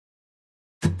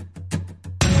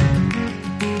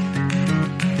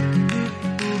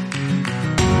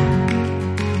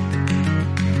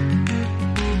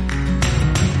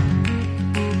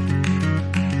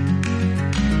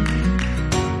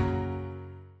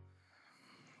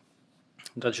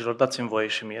Dragilor, dați-mi voie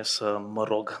și mie să mă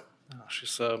rog și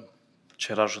să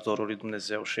cer ajutorul lui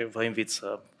Dumnezeu și vă invit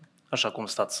să, așa cum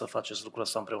stați, să faceți lucrul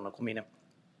ăsta împreună cu mine.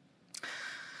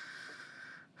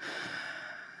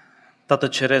 Tată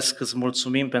Ceresc, îți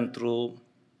mulțumim pentru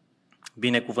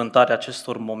binecuvântarea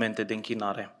acestor momente de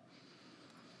închinare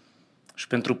și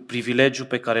pentru privilegiul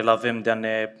pe care îl avem de a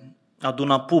ne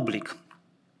aduna public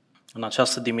în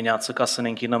această dimineață ca să ne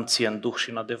închinăm Ție în duh și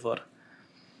în adevăr.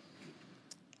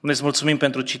 Noi îți mulțumim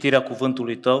pentru citirea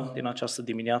cuvântului Tău din această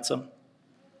dimineață,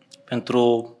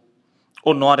 pentru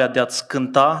onoarea de a-ți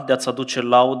cânta, de a-ți aduce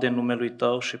laude în numelui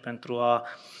Tău și pentru a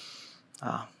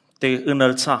Te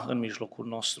înălța în mijlocul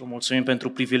nostru. Mulțumim pentru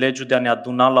privilegiul de a ne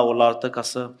aduna la oaltă ca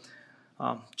să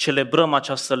celebrăm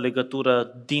această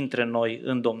legătură dintre noi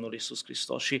în Domnul Iisus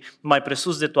Hristos. Și mai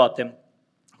presus de toate,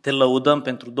 Te lăudăm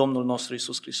pentru Domnul nostru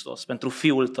Iisus Hristos, pentru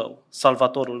Fiul Tău,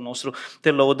 Salvatorul nostru.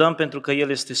 Te lăudăm pentru că El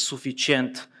este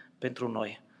suficient pentru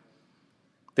noi.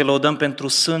 Te lăudăm pentru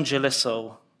sângele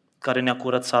Său care ne-a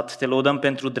curățat. Te lăudăm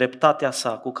pentru dreptatea Sa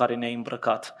cu care ne-ai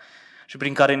îmbrăcat și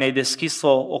prin care ne-ai deschis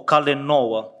o cale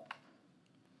nouă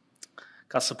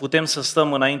ca să putem să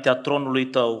stăm înaintea tronului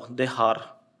Tău de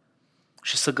har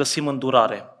și să găsim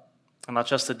îndurare în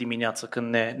această dimineață când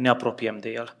ne apropiem de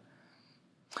El.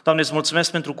 Doamne, îți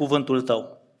mulțumesc pentru cuvântul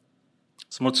Tău.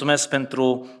 Îți mulțumesc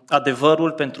pentru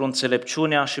adevărul, pentru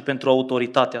înțelepciunea și pentru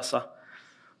autoritatea Sa.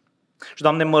 Și,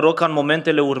 Doamne, mă rog ca în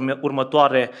momentele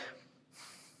următoare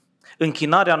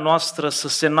închinarea noastră să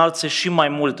se înalțe și mai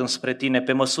mult înspre Tine,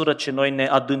 pe măsură ce noi ne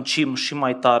adâncim și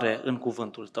mai tare în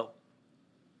cuvântul Tău.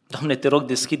 Doamne, Te rog,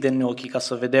 deschide-ne ochii ca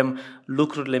să vedem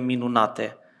lucrurile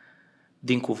minunate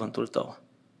din cuvântul Tău.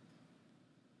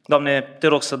 Doamne, Te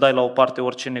rog să dai la o parte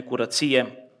orice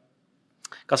necurăție,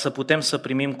 ca să putem să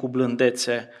primim cu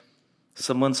blândețe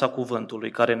sămânța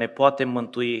cuvântului care ne poate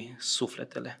mântui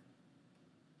sufletele.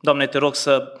 Doamne, Te rog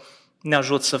să ne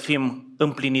ajut să fim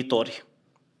împlinitori,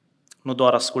 nu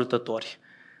doar ascultători,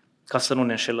 ca să nu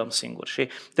ne înșelăm singuri. Și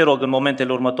Te rog în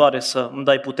momentele următoare să îmi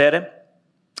dai putere,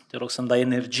 Te rog să-mi dai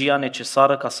energia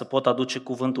necesară ca să pot aduce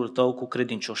cuvântul Tău cu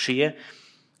credincioșie,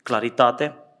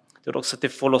 claritate. Te rog să Te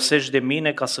folosești de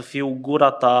mine ca să fiu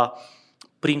gura Ta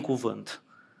prin cuvânt.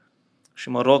 Și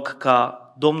mă rog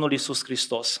ca Domnul Iisus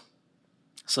Hristos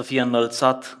să fie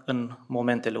înălțat în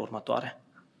momentele următoare.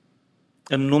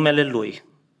 În numele Lui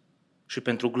și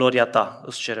pentru gloria Ta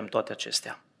îți cerem toate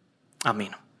acestea.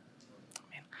 Amin.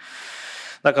 Amin.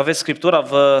 Dacă aveți Scriptura,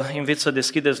 vă invit să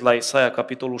deschideți la Isaia,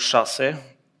 capitolul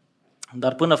 6,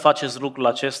 dar până faceți lucrul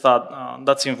acesta,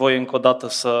 dați-mi voie încă o dată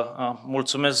să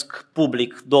mulțumesc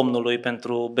public Domnului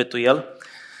pentru Betuiel,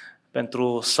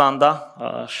 pentru Sanda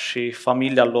și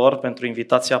familia lor, pentru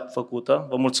invitația făcută.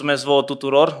 Vă mulțumesc vouă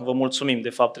tuturor, vă mulțumim, de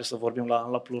fapt trebuie să vorbim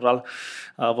la plural,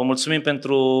 vă mulțumim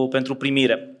pentru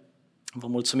primire. Vă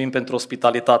mulțumim pentru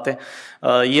ospitalitate.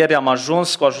 Ieri am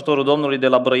ajuns cu ajutorul Domnului de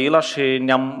la Brăila și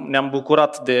ne-am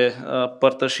bucurat de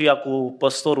părtășia cu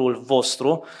păstorul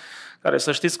vostru, care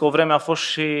să știți că o vreme a fost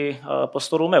și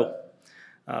păstorul meu.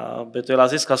 Betuiel a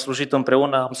zis că am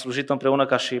slujit împreună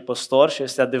ca și păstor și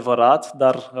este adevărat,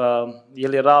 dar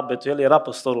Betuiel era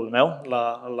păstorul meu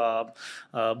la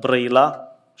Brăila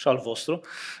și al vostru,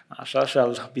 așa, și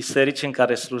al bisericii în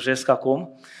care slujesc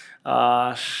acum.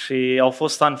 Și au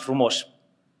fost ani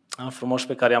frumoși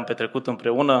pe care i-am petrecut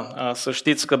împreună. Să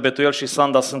știți că Betuiel și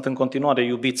Sanda sunt în continuare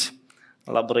iubiți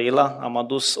la Brăila. Am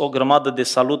adus o grămadă de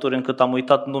saluturi încât am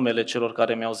uitat numele celor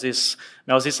care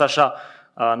mi-au zis așa,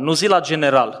 nu zi la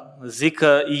general, zic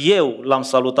că eu l-am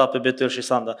salutat pe Betuiel și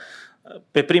Sanda.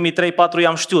 Pe primii 3-4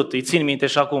 i-am știut, îi țin minte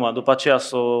și acum, după aceea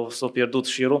s-a pierdut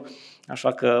șirul,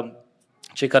 așa că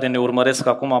cei care ne urmăresc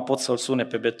acum pot să-l sune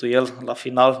pe Betuiel la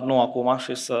final, nu acum,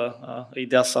 și să îi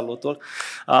dea salutul.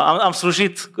 Am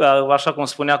slujit, așa cum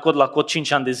spunea Cod, la Cod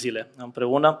 5 ani de zile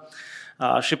împreună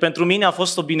și pentru mine a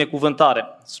fost o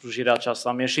binecuvântare slujirea aceasta.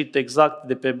 Am ieșit exact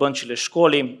de pe băncile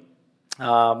școlii,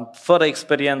 fără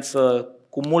experiență,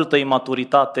 cu multă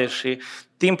imaturitate și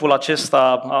timpul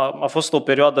acesta a fost o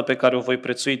perioadă pe care o voi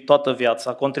prețui toată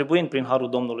viața, contribuind prin harul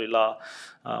Domnului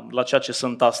la ceea ce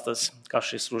sunt astăzi ca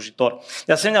și slujitor.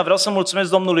 De asemenea, vreau să mulțumesc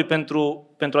Domnului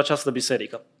pentru această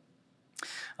biserică.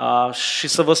 Și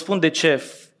să vă spun de ce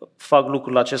fac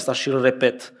lucrul acesta și îl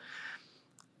repet.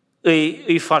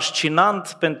 E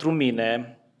fascinant pentru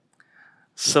mine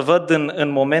să văd în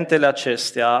momentele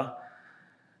acestea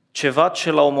ceva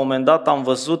ce la un moment dat am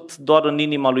văzut doar în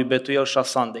inima lui Betuiel și a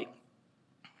Sandei.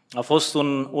 A fost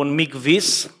un mic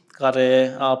vis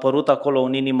care a apărut acolo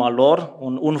în inima lor,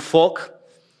 un foc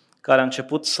care a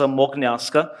început să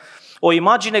mocnească, o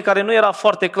imagine care nu era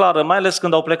foarte clară, mai ales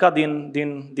când au plecat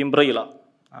din Brăila,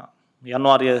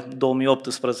 ianuarie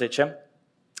 2018.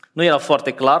 Nu era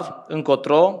foarte clar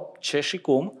încotro, ce și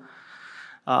cum,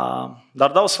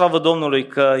 dar dau slavă Domnului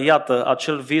că, iată,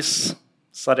 acel vis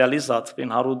s-a realizat prin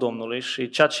harul Domnului și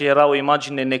ceea ce era o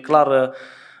imagine neclară,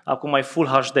 acum e Full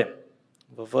HD.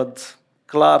 Vă văd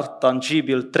clar,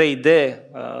 tangibil, 3D,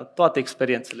 toate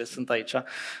experiențele sunt aici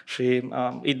și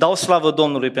îi dau slavă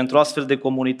Domnului pentru astfel de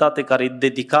comunitate care e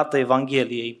dedicată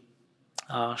Evangheliei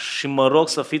și mă rog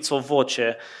să fiți o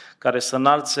voce care să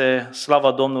înalțe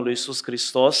slava Domnului Iisus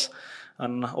Hristos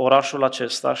în orașul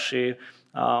acesta și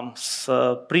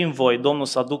să, prin voi, Domnul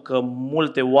să aducă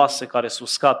multe oase care sunt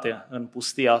uscate în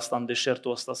pustia asta, în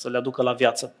deșertul ăsta, să le aducă la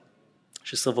viață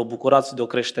și să vă bucurați de o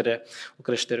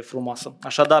creștere frumoasă.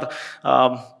 Așadar,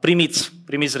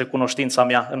 primiți recunoștința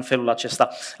mea în felul acesta.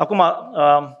 Acum,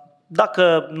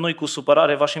 dacă nu-i cu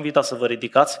supărare, v-aș invita să vă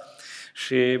ridicați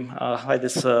și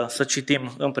haideți să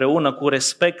citim împreună cu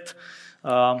respect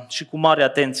și cu mare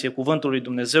atenție cuvântul lui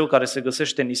Dumnezeu care se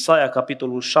găsește în Isaia,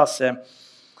 capitolul 6,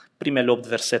 primele 8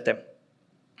 versete.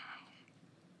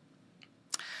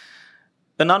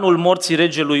 În anul morții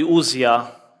regelui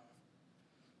Uzia,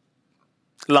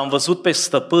 l-am văzut pe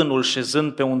stăpânul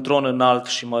șezând pe un tron înalt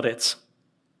și măreț.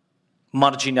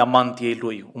 Marginea mantiei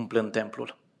lui umplând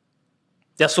templul.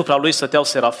 Deasupra lui stăteau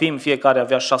serafim, fiecare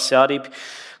avea 6 aripi,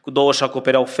 cu 2 își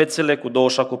acopereau fețele, cu 2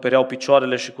 își acopereau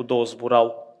picioarele și cu 2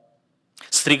 zburau.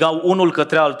 Strigau unul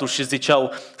către altul și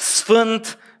ziceau: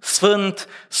 Sfânt, Sfânt,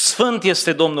 Sfânt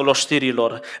este Domnul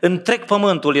oștirilor, întreg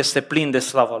pământul este plin de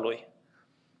slava Lui.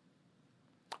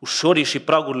 Ușorii și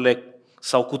pragurile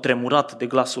s-au cutremurat de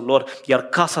glasul lor, iar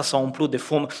casa s-a umplut de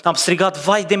fum. Am strigat: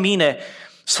 vai de mine,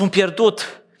 sunt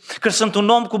pierdut, că sunt un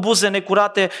om cu buze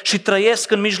necurate și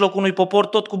trăiesc în mijlocul unui popor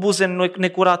tot cu buze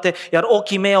necurate, iar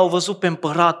ochii mei au văzut pe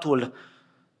împăratul,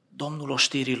 Domnul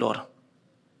oștirilor.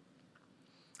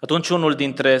 Atunci unul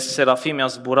dintre serafimi a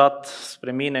zburat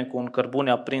spre mine cu un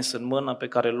cărbune aprins în mână pe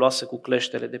care îl luase cu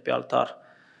cleștele de pe altar.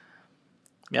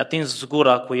 Mi-a atins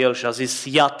gura cu el și a zis: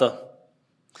 iată,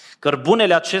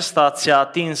 cărbunele acesta ți-a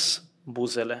atins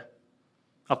buzele.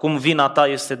 Acum vina ta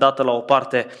este dată la o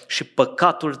parte și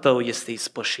păcatul tău este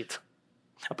ispășit.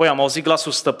 Apoi am auzit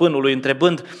glasul stăpânului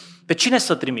întrebând: pe cine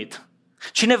să trimit?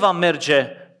 Cine va merge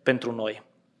pentru noi?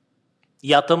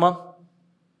 Iată-mă,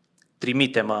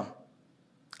 trimite-mă,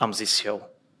 am zis eu.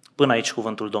 Până aici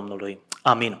cuvântul Domnului.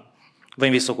 Amin. Vă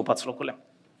invit să ocupați locurile.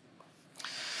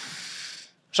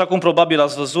 Așa cum probabil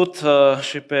ați văzut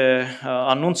și pe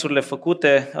anunțurile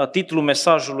făcute, titlul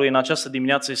mesajului în această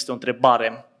dimineață este o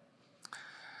întrebare.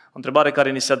 O întrebare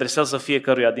care ni se adresează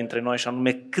fiecăruia dintre noi și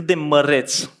anume: cât de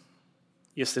măreț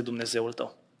este Dumnezeul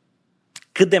tău?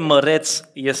 Cât de măreț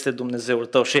este Dumnezeul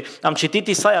tău? Și am citit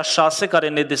Isaia 6, care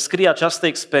ne descrie această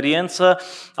experiență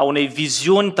a unei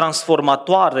viziuni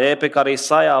transformatoare pe care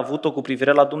Isaia a avut-o cu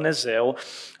privire la Dumnezeu.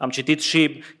 Am citit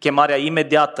și chemarea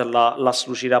imediată la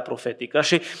slujirea profetică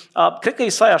și cred că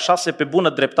Isaia 6, pe bună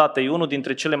dreptate, e unul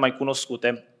dintre cele mai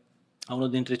cunoscute, unul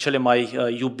dintre cele mai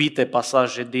iubite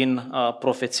pasaje din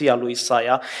profeția lui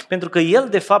Isaia, pentru că el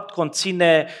de fapt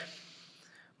conține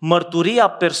mărturia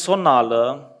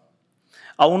personală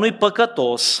a unui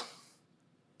păcătos,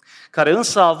 care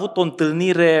însă a avut o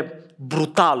întâlnire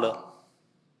brutală,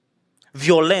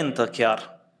 violentă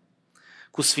chiar,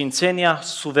 cu sfințenia,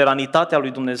 suveranitatea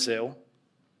lui Dumnezeu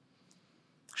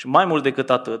și mai mult decât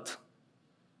atât,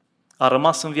 a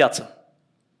rămas în viață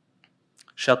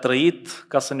și a trăit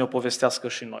ca să ne o povestească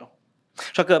și noi.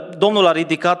 Așa că Domnul a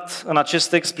ridicat în acest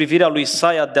text privirea lui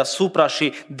Isaia deasupra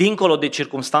și dincolo de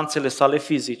circumstanțele sale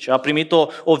fizice. A primit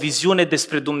o viziune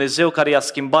despre Dumnezeu care i-a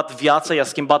schimbat viața, i-a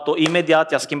schimbat-o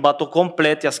imediat, i-a schimbat-o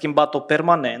complet, i-a schimbat-o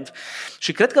permanent.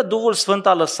 Și cred că Duhul Sfânt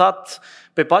a lăsat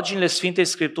pe paginile Sfintei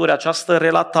Scripturi această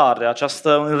relatare,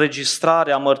 această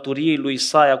înregistrare a mărturiei lui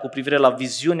Isaia cu privire la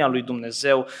viziunea lui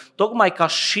Dumnezeu, tocmai ca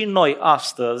și noi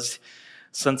astăzi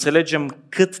să înțelegem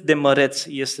cât de măreț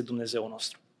este Dumnezeul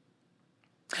nostru.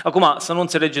 Acum, să nu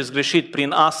înțelegeți greșit,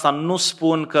 prin asta nu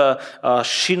spun că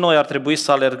și noi ar trebui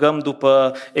să alergăm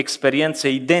după experiențe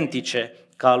identice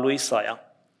ca a lui Isaia.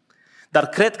 Dar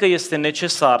cred că este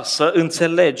necesar să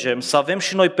înțelegem, să avem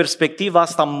și noi perspectiva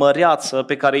asta măreață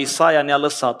pe care Isaia ne-a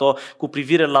lăsat-o cu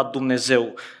privire la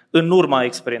Dumnezeu în urma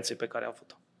experienței pe care a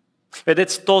avut-o.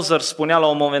 Vedeți, Tozer spunea la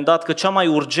un moment dat că cea mai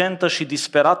urgentă și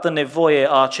disperată nevoie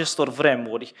a acestor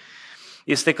vremuri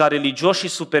este ca religioșii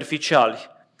superficiali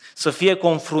să fie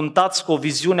confruntați cu o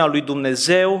viziune a lui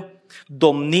Dumnezeu,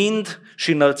 domnind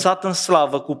și înălțat în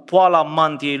slavă cu poala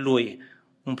mantiei lui,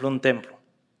 umplând templu.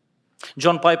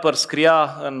 John Piper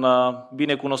scria în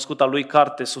binecunoscuta lui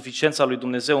carte Suficiența lui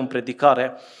Dumnezeu în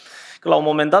predicare că la un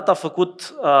moment dat a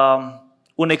făcut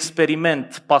un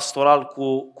experiment pastoral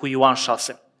cu Ioan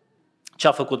 6. Ce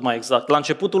a făcut mai exact? La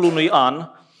începutul unui an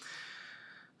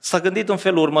s-a gândit în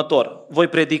felul următor. Voi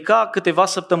predica câteva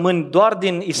săptămâni doar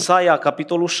din Isaia,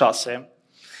 capitolul 6,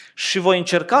 și voi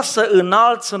încerca să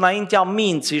înalț înaintea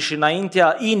minții și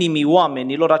înaintea inimii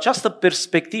oamenilor această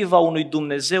perspectivă a unui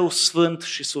Dumnezeu sfânt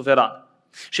și suveran.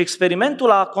 Și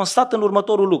experimentul a constat în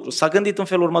următorul lucru. S-a gândit în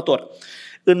felul următor.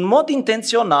 În mod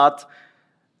intenționat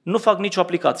nu fac nicio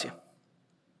aplicație.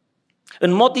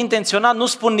 În mod intenționat nu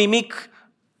spun nimic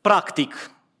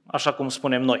practic, așa cum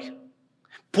spunem noi.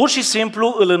 Pur și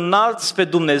simplu îl înalți pe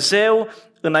Dumnezeu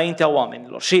înaintea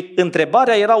oamenilor. Și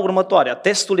întrebarea era următoarea,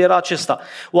 testul era acesta.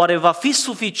 Oare va fi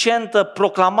suficientă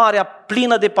proclamarea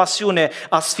plină de pasiune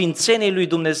a sfințeniei lui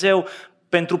Dumnezeu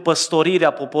pentru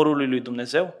păstorirea poporului lui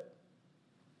Dumnezeu?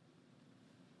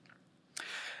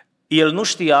 El nu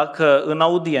știa că în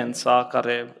audiența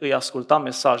care îi asculta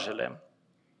mesajele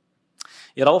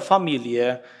era o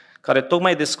familie care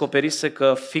tocmai descoperise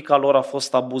că fiica lor a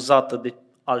fost abuzată de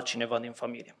altcineva din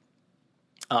familie.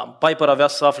 Piper avea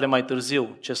să afle mai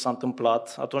târziu ce s-a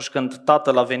întâmplat, atunci când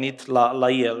tatăl a venit la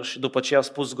el și după ce i-a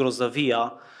spus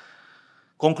grozăvia,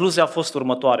 concluzia a fost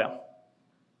următoarea.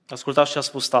 Ascultați ce a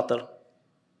spus tatăl.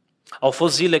 Au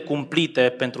fost zile cumplite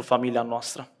pentru familia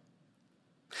noastră.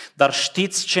 Dar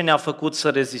știți ce ne-a făcut să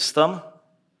rezistăm?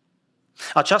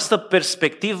 Această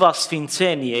perspectivă a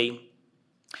sfințeniei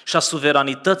și a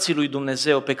suveranității lui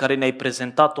Dumnezeu pe care ne-ai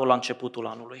prezentat-o la începutul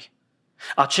anului.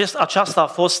 Aceasta a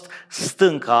fost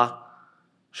stânca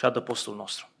și adăpostul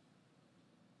nostru.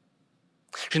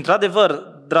 Și într-adevăr,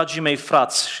 dragii mei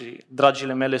frați și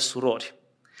dragile mele surori,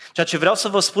 ceea ce vreau să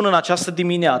vă spun în această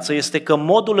dimineață este că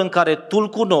modul în care tu îl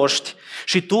cunoști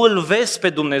și tu îl vezi pe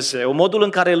Dumnezeu, modul în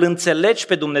care îl înțelegi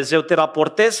pe Dumnezeu, te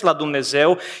raportezi la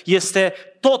Dumnezeu, este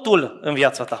totul în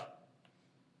viața ta.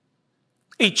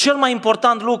 E cel mai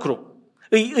important lucru,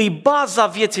 e baza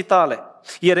vieții tale.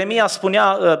 Ieremia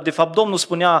spunea, de fapt Domnul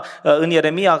spunea în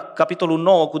Ieremia, capitolul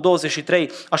 9 cu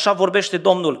 23, așa vorbește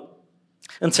Domnul.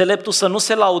 Înțeleptul să nu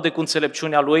se laude cu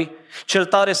înțelepciunea lui, cel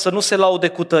tare să nu se laude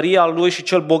cu tăria lui și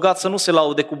cel bogat să nu se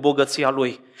laude cu bogăția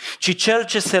lui, ci cel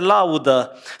ce se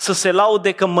laudă să se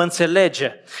laude că mă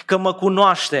înțelege, că mă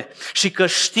cunoaște și că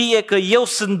știe că eu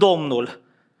sunt Domnul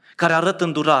care arăt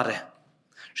îndurare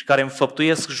și care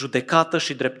înfăptuiesc judecată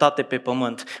și dreptate pe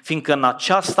pământ, fiindcă în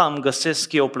aceasta îmi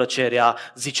găsesc eu plăcerea,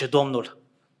 zice Domnul.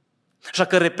 Așa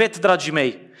că repet, dragii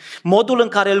mei, modul în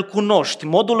care îl cunoști,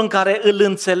 modul în care îl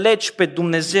înțelegi pe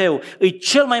Dumnezeu, e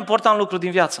cel mai important lucru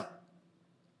din viață.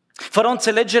 Fără o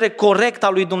înțelegere corectă a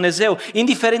lui Dumnezeu,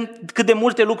 indiferent cât de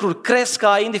multe lucruri crezi că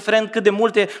ai, indiferent cât de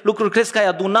multe lucruri crezi că ai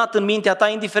adunat în mintea ta,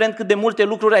 indiferent cât de multe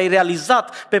lucruri ai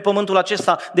realizat pe pământul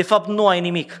acesta, de fapt nu ai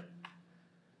nimic.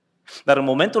 Dar în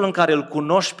momentul în care îl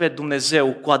cunoști pe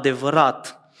Dumnezeu cu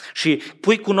adevărat și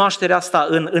pui cunoașterea asta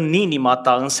în inima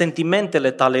ta, în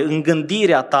sentimentele tale, în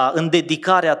gândirea ta, în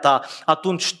dedicarea ta,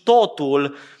 atunci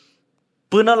totul,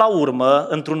 până la urmă,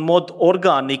 într-un mod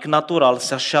organic, natural,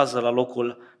 se așează la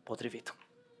locul potrivit.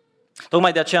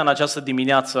 Tocmai de aceea, în această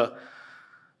dimineață,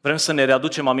 vrem să ne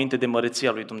readucem aminte de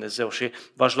măreția lui Dumnezeu și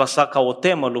v-aș lăsa ca o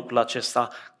temă lucrul acesta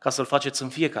ca să-l faceți în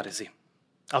fiecare zi.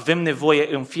 Avem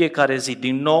nevoie în fiecare zi,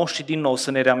 din nou și din nou,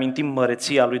 să ne reamintim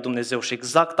măreția lui Dumnezeu și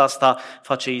exact asta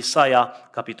face Isaia,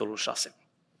 capitolul 6.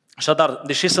 Așadar,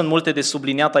 deși sunt multe de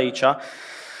subliniat aici,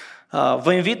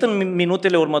 vă invit în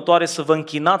minutele următoare să vă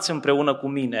închinați împreună cu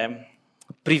mine,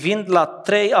 privind la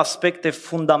 3 aspecte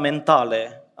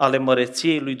fundamentale ale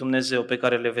măreției lui Dumnezeu pe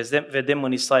care le vedem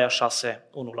în Isaia 6,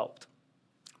 1-8.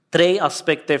 3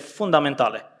 aspecte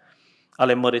fundamentale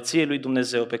ale măreției lui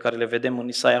Dumnezeu pe care le vedem în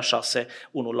Isaia 6,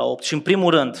 1-8. Și în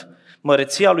primul rând,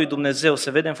 măreția lui Dumnezeu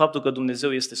se vede în faptul că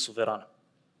Dumnezeu este suveran.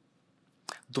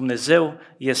 Dumnezeu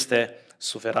este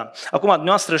suveran. Acum,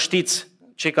 dumneavoastră știți,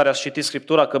 cei care ați citit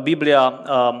Scriptura, că Biblia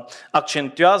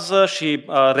accentuează și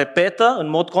repetă în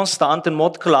mod constant, în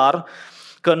mod clar,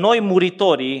 că noi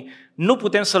muritorii nu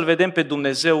putem să-L vedem pe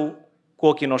Dumnezeu cu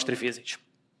ochii noștri fizici.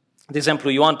 De exemplu,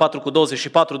 Ioan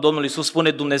 4,24, Domnul Iisus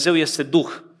spune, Dumnezeu este Duh.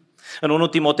 În 1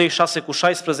 Timotei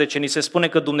 6,16 ni se spune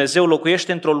că Dumnezeu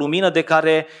locuiește într-o lumină de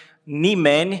care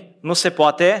nimeni nu se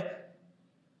poate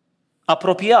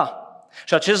apropia.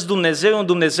 Și acest Dumnezeu e un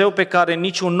Dumnezeu pe care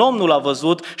niciun om nu l-a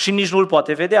văzut și nici nu îl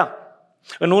poate vedea.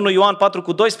 În 1 Ioan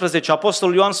 4,12,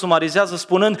 Apostolul Ioan sumarizează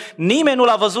spunând, nimeni nu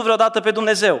l-a văzut vreodată pe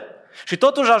Dumnezeu. Și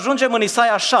totuși ajungem în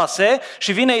Isaia 6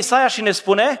 și vine Isaia și ne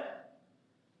spune,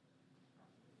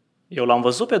 eu l-am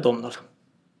văzut pe Domnul.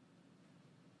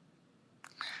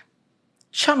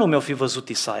 Ce anume o fi văzut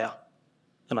Isaia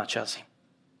în acea zi?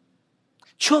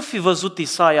 Ce o fi văzut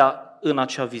Isaia în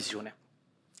acea viziune?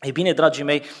 Ei bine, dragii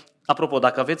mei, apropo,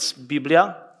 dacă aveți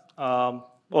Biblia,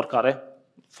 oricare,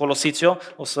 folosiți-o,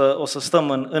 o să stăm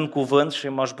în cuvânt și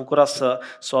m-aș bucura să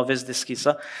o aveți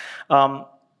deschisă.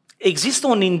 Există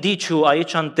un indiciu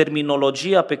aici în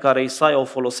terminologia pe care Isaia o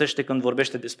folosește când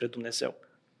vorbește despre Dumnezeu.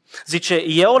 Zice,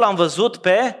 eu l-am văzut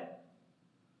pe...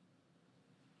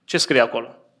 Ce scrie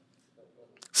acolo?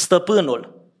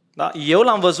 Stăpânul. Da? Eu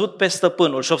l-am văzut pe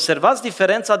stăpânul. Și observați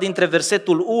diferența dintre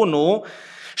versetul 1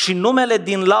 și numele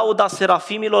din lauda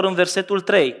serafimilor în versetul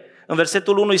 3. În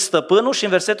versetul 1 e stăpânul și în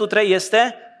versetul 3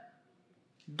 este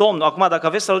Domnul. Acum, dacă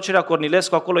aveți traducerea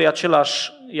Cornilescu, acolo e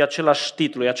același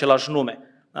titlu, e același nume.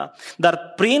 Da?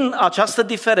 Dar prin această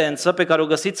diferență pe care o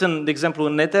găsiți, de exemplu,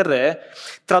 în NTR,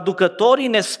 traducătorii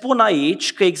ne spun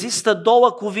aici că există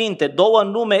două cuvinte, două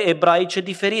nume ebraice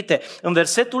diferite. În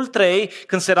versetul 3,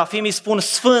 când serafimii spun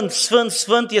Sfânt, Sfânt,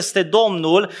 Sfânt este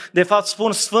Domnul, de fapt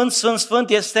spun Sfânt, Sfânt, Sfânt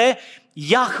este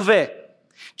Iahve.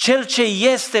 Cel ce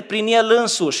este prin el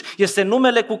însuși. Este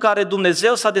numele cu care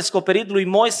Dumnezeu s-a descoperit lui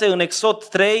Moise în Exod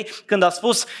 3, când a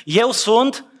spus, eu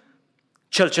sunt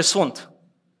cel ce sunt.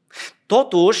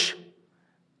 Totuși,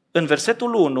 în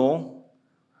versetul 1,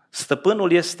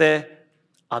 stăpânul este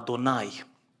Adonai,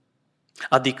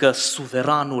 adică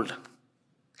suveranul,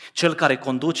 cel care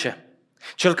conduce,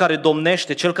 cel care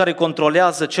domnește, cel care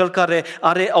controlează, cel care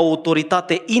are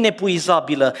autoritate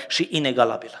inepuizabilă și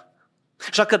inegalabilă.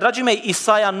 Așa că, dragii mei,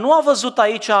 Isaia nu a văzut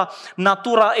aici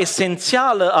natura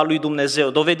esențială a lui Dumnezeu,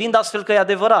 dovedind astfel că e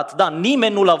adevărat. Da,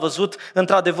 nimeni nu l-a văzut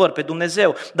într-adevăr pe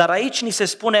Dumnezeu, dar aici ni se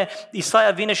spune,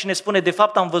 Isaia vine și ne spune, de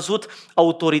fapt am văzut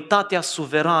autoritatea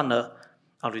suverană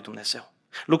a lui Dumnezeu.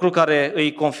 Lucru care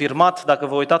îi confirmat, dacă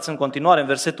vă uitați în continuare, în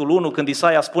versetul 1, când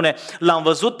Isaia spune, l-am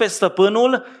văzut pe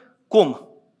stăpânul, cum?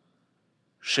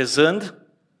 Șezând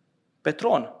pe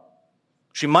tron.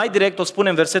 Și mai direct o spune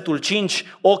în versetul 5,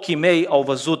 ochii mei au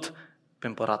văzut pe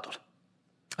împăratul.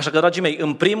 Așa că, dragii mei,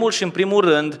 în primul și în primul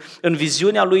rând, în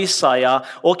viziunea lui Isaia,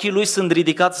 ochii lui sunt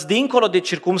ridicați dincolo de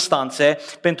circumstanțe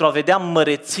pentru a vedea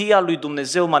măreția lui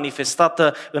Dumnezeu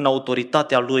manifestată în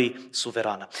autoritatea lui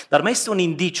suverană. Dar mai este un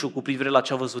indiciu cu privire la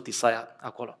ce a văzut Isaia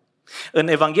acolo. În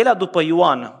Evanghelia după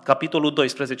Ioan, capitolul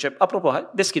 12, apropo, hai,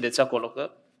 deschideți acolo, că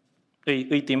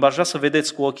îi timp, aș vrea să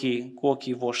vedeți cu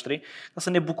ochii voștri, ca să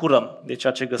ne bucurăm de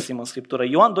ceea ce găsim în Scriptură.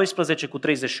 Ioan 12 cu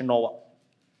 39.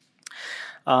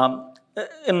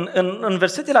 În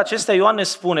versetele acestea Ioan ne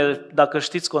spune, dacă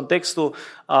știți contextul,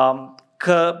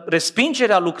 că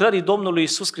respingerea lucrării Domnului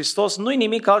Iisus Hristos nu e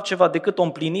nimic altceva decât o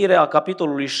împlinire a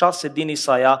capitolului 6 din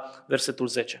Isaia, versetul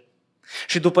 10.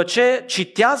 Și după ce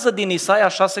citează din Isaia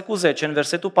 6 cu 10, în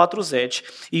versetul 40,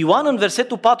 Ioan în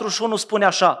versetul 41 spune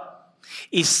așa,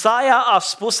 Isaia a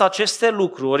spus aceste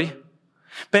lucruri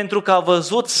pentru că a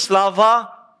văzut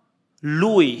slava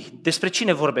lui. Despre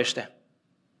cine vorbește?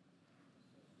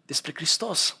 Despre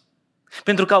Hristos.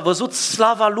 Pentru că a văzut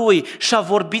slava lui și a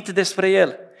vorbit despre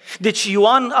el. Deci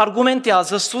Ioan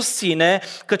argumentează, susține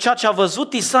că ceea ce a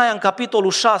văzut Isaia în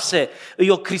capitolul 6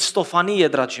 e o cristofanie,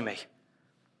 dragii mei.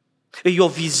 E o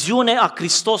viziune a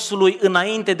Hristosului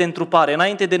înainte de întrupare,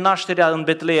 înainte de nașterea în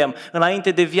Betleem,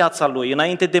 înainte de viața Lui,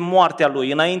 înainte de moartea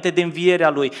Lui, înainte de învierea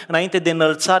Lui, înainte de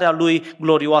înălțarea Lui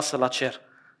glorioasă la cer.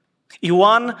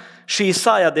 Ioan și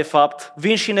Isaia, de fapt,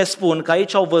 vin și ne spun că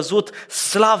aici au văzut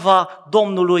slava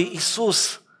Domnului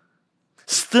Isus,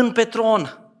 stând pe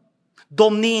tron,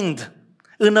 domnind,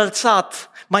 înălțat,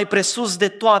 mai presus de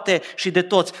toate și de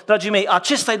toți. Dragii mei,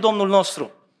 acesta e Domnul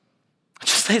nostru.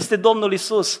 Acesta este Domnul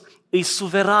Isus. E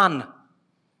suveran.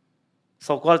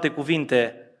 Sau cu alte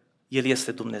cuvinte, El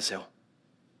este Dumnezeu.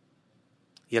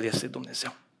 El este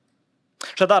Dumnezeu.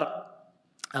 Așadar,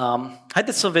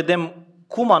 haideți să vedem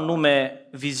cum anume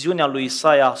viziunea lui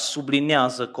Isaia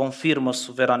sublinează, confirmă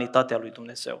suveranitatea lui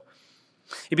Dumnezeu.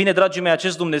 E bine, dragii mei,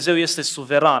 acest Dumnezeu este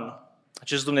suveran.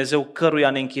 Acest Dumnezeu căruia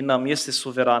ne închinăm este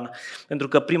suveran, pentru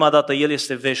că prima dată El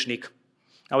este veșnic.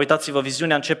 Uitați-vă,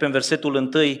 viziunea începe în versetul 1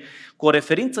 cu o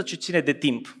referință ce ține de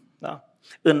timp. Da?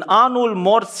 În anul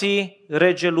morții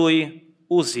regelui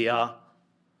Uzia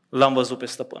l-am văzut pe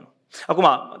stăpân. Acum,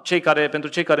 pentru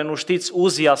cei care nu știți,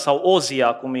 Uzia sau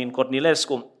Ozia, cum e în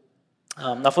Cornilescu,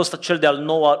 a fost cel de-al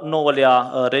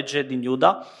nouălea rege din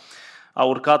Iuda. A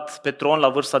urcat pe tron la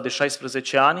vârsta de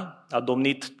 16 ani, a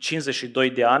domnit 52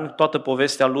 de ani, toată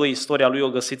povestea lui, istoria lui o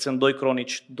găsiți în 2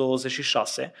 Cronici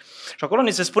 26. Și acolo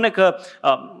ni se spune că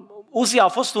Uzia a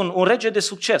fost un rege de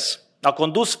succes. A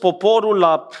condus poporul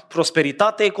la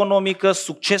prosperitate economică,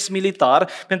 succes militar,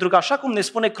 pentru că așa cum ne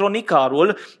spune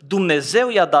cronicarul, Dumnezeu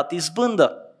i-a dat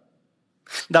izbândă.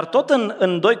 Dar tot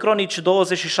în 2 Cronici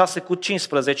 26 cu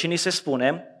 15 ni se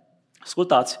spune,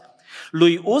 ascultați,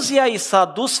 lui Uzia i s-a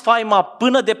dus faima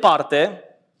până departe,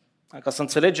 ca să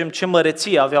înțelegem ce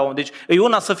măreție aveau. Deci e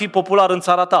una să fii popular în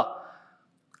țara ta,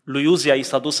 Lui Uzia i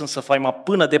s-a dus însă faima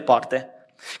până departe,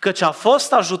 căci a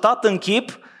fost ajutat în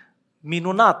chip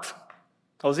minunat.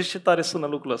 Auziți ce tare sună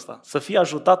lucrul ăsta? Să fie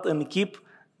ajutat în chip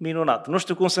minunat. Nu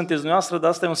știu cum sunteți dumneavoastră, dar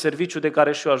asta e un serviciu de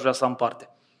care și eu aș vrea să am parte.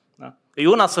 Da? E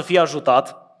una să fie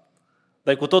ajutat,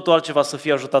 dar e cu totul altceva să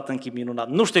fie ajutat în chip minunat.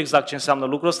 Nu știu exact ce înseamnă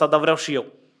lucrul ăsta, dar vreau și eu.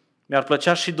 Mi-ar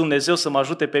plăcea și Dumnezeu să mă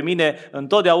ajute pe mine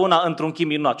întotdeauna într-un chip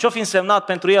minunat. Ce-o fi însemnat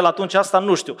pentru el atunci, asta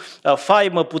nu știu.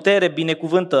 Faimă, putere,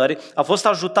 binecuvântări, a fost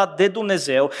ajutat de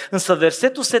Dumnezeu, însă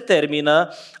versetul se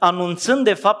termină anunțând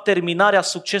de fapt terminarea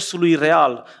succesului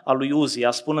real al lui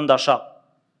Uzia, spunând așa: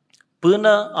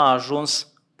 până a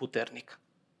ajuns puternic.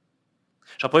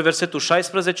 Și apoi versetul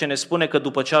 16 ne spune că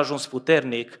după ce a ajuns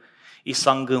puternic, i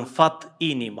s-a îngânfat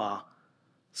inima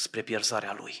spre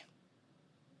pierzarea lui.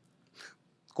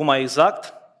 Cum mai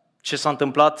exact? Ce s-a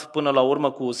întâmplat până la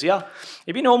urmă cu Uzia?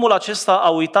 E bine, omul acesta a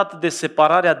uitat de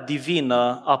separarea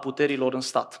divină a puterilor în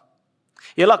stat.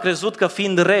 El a crezut că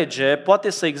fiind rege, poate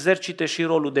să exercite și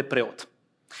rolul de preot.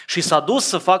 Și s-a dus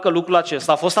să facă lucrul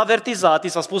acesta, a fost avertizat, i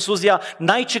s-a spus: Uzia,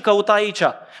 n-ai ce căuta aici,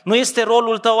 nu este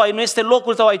rolul tău, nu este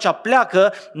locul tău aici,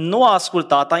 pleacă. Nu a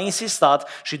ascultat, a insistat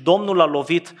și Domnul l-a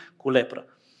lovit cu lepră.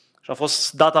 Și a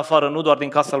fost dat afară nu doar din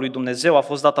casa lui Dumnezeu, a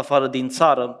fost dat afară din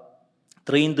țară,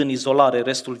 trăind în izolare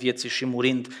restul vieții și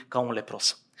murind ca un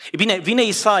lepros. E bine, vine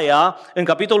Isaia în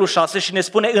capitolul 6 și ne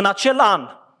spune: în acel an,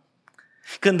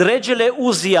 când regele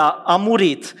Uzia a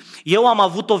murit, eu am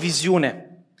avut o viziune.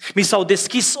 Mi s-au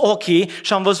deschis ochii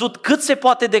și am văzut cât se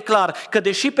poate de clar că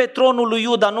deși pe tronul lui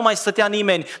Iuda nu mai stătea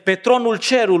nimeni, pe tronul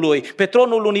cerului, pe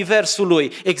tronul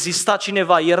universului exista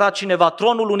cineva, era cineva.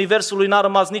 Tronul universului n-a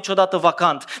rămas niciodată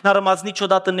vacant, n-a rămas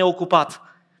niciodată neocupat.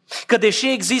 Că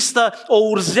deși există o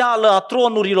urzeală a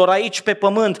tronurilor aici pe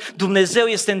pământ, Dumnezeu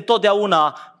este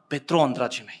întotdeauna pe tron,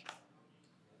 dragii mei.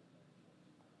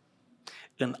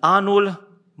 În anul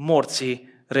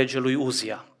morții regelui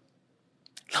Uzia,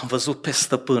 l-am văzut pe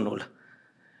stăpânul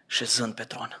șezând pe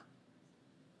tron.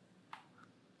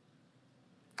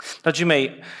 Dragii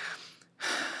mei,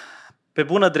 pe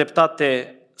bună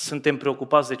dreptate suntem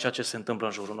preocupați de ceea ce se întâmplă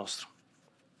în jurul nostru.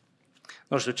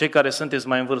 Nu știu, cei care sunteți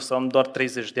mai în vârstă, am doar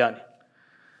 30 de ani,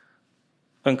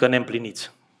 încă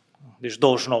neîmpliniți. Deci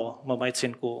 29, mă mai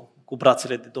țin cu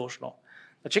brațele de 29.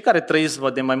 Dar cei care trăiți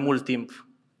de mai mult timp,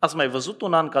 ați mai văzut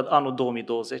un an ca anul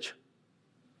 2020?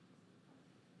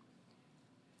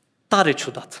 Tare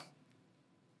ciudat,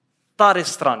 tare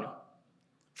straniu,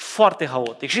 foarte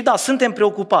haotic. Și da, suntem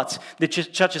preocupați de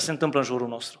ceea ce se întâmplă în jurul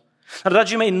nostru. Dar,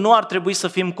 dragii mei, nu ar trebui să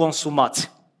fim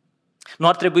consumați. Nu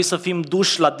ar trebui să fim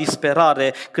duși la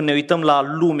disperare când ne uităm la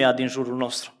lumea din jurul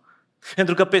nostru.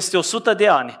 Pentru că peste 100 de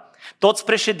ani, toți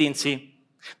președinții,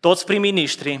 toți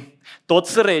prim-ministrii,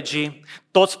 toți regii,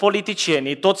 toți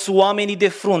politicienii, toți oamenii de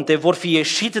frunte vor fi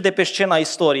ieșit de pe scena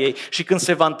istoriei și când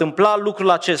se va întâmpla lucrul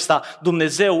acesta,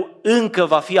 Dumnezeu încă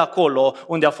va fi acolo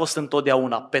unde a fost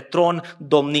întotdeauna, pe tron,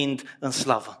 domnind în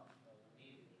slavă.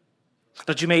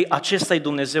 Dragii mei, acesta e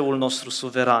Dumnezeul nostru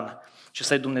suveran.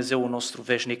 Acesta e Dumnezeul nostru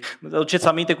veșnic. Aduceți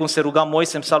aminte cum se ruga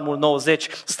Moise în Psalmul 90: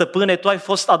 Stăpâne, Tu ai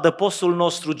fost adăpostul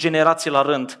nostru generații la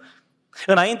rând.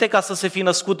 Înainte ca să se fi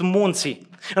născut munții,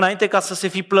 înainte ca să se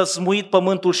fi plăsmuit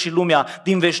pământul și lumea,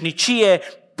 din veșnicie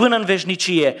până în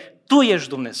veșnicie, Tu ești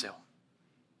Dumnezeu.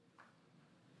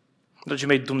 Dragii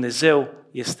mei, Dumnezeu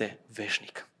este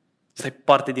veșnic. Asta e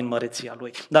parte din măreția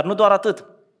Lui. Dar nu doar atât,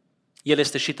 El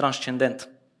este și transcendent.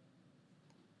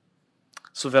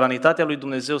 Suveranitatea lui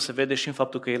Dumnezeu se vede și în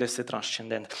faptul că El este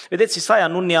transcendent. Vedeți, Isaia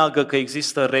nu neagă că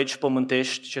există regi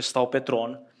pământești ce stau pe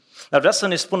tron, dar vrea să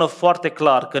ne spună foarte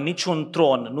clar că niciun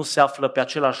tron nu se află pe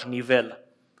același nivel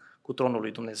cu tronul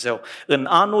lui Dumnezeu. În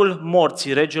anul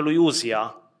morții regelui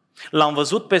Uzia, l-am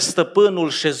văzut pe stăpânul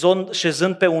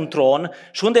șezând pe un tron.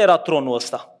 Și unde era tronul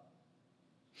ăsta?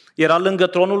 Era lângă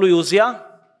tronul lui Uzia?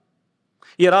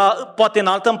 Era poate în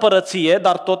altă împărăție,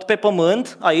 dar tot pe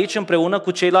pământ, aici împreună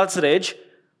cu ceilalți regi?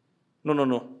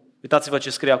 Nu. Uitați-vă ce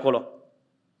scrie acolo.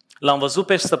 L-am văzut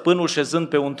pe stăpânul șezând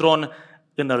pe un tron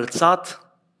înălțat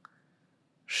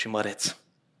și măreț.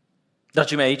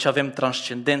 Dragii mei, aici avem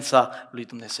transcendența lui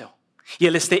Dumnezeu.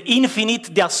 El este infinit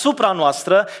deasupra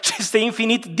noastră și este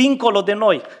infinit dincolo de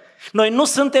noi. Noi nu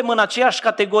suntem în aceeași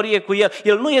categorie cu El.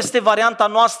 El nu este varianta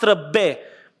noastră B,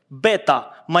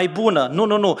 beta, mai bună.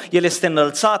 Nu. El este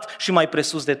înălțat și mai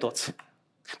presus de toți.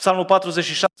 Psalmul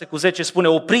 46:10 spune: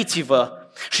 Opriți-vă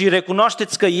și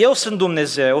recunoașteți că eu sunt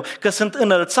Dumnezeu, că sunt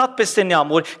înălțat peste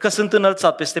neamuri, că sunt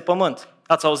înălțat peste pământ.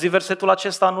 Ați auzit versetul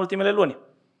acesta în ultimele luni?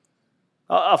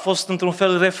 A fost într-un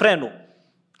fel refrenul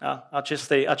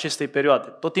acestei perioade.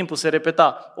 Tot timpul se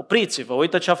repeta, opriți-vă,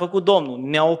 uită ce a făcut Domnul,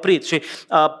 ne-a oprit. Și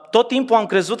tot timpul am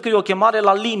crezut că e o chemare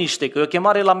la liniște, că e o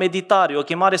chemare la meditare, e o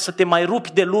chemare să te mai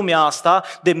rupi de lumea asta,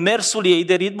 de mersul ei,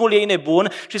 de ritmul ei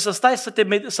nebun și să stai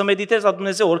să meditezi la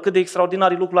Dumnezeu, oricât de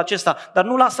extraordinar e lucrul acesta. Dar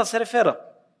nu la asta se referă.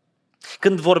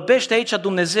 Când vorbește aici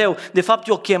Dumnezeu, de fapt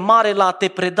e o chemare la a te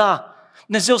preda.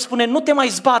 Dumnezeu spune, nu te mai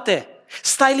zbate,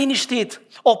 stai liniștit,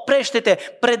 oprește-te,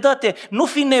 predă-te, nu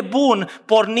fi nebun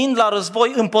pornind la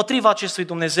război împotriva acestui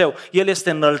Dumnezeu. El este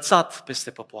înălțat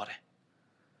peste popoare.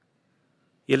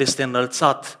 El este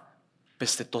înălțat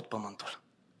peste tot pământul.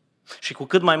 Și cu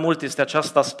cât mai mult este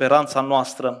aceasta speranța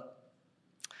noastră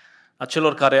a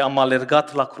celor care am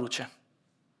alergat la cruce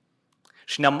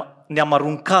și ne-am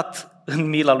aruncat în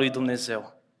mila lui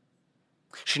Dumnezeu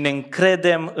și ne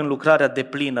încredem în lucrarea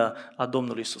deplină a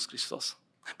Domnului Iisus Hristos.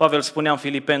 Pavel spunea în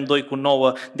Filipeni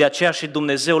 2:9, de aceea și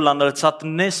Dumnezeu l-a înălțat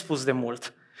nespus de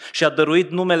mult și a dăruit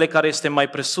numele care este mai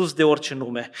presus de orice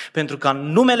nume, pentru ca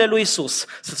în numele lui Iisus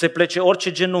să se plece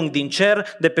orice genunchi din cer,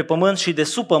 de pe pământ și de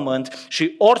sub pământ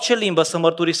și orice limbă să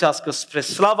mărturisească spre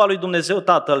slava lui Dumnezeu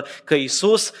Tatăl că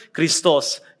Iisus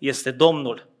Hristos este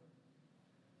Domnul.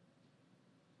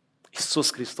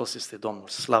 Iisus Hristos este Domnul,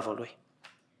 slavă Lui.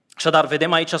 Așadar,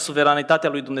 vedem aici suveranitatea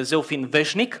lui Dumnezeu fiind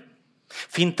veșnic,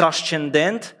 fiind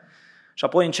transcendent și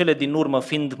apoi în cele din urmă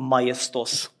fiind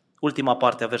maestos. Ultima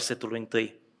parte a versetului 1.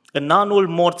 În anul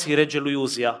morții regelui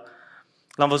Uzia,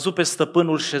 l-am văzut pe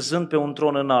stăpânul șezând pe un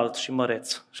tron înalt și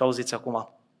măreț. Și auziți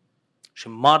acum. Și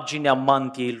marginea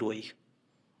mantiei lui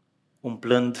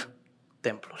umplând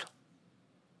templul.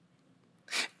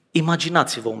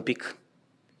 Imaginați-vă un pic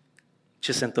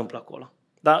ce se întâmplă acolo.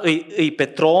 Da? Îi pe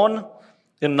tron,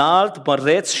 înalt,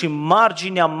 măreț și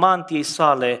marginea mantiei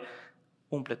sale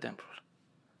umple templul.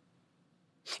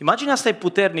 Imaginea asta e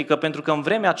puternică pentru că în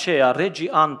vremea aceea regii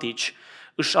antici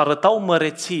își arătau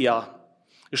măreția,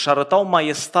 își arătau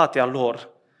maestatea lor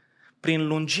prin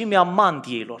lungimea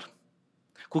mantiilor.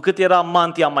 Cu cât era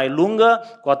mantia mai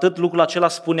lungă, cu atât lucrul acela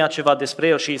spunea ceva despre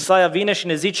el. Și Isaia vine și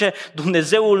ne zice,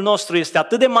 Dumnezeul nostru este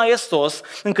atât de maestos,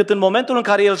 încât în momentul în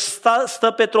care el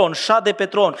stă pe tron, șade pe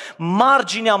tron,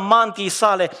 marginea mantiei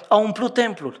sale a umplut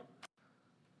templul.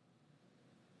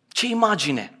 Ce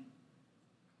imagine!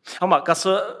 Acum,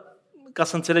 ca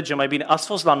să înțelegem mai bine, ați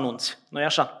fost la nunți, nu-i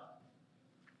așa?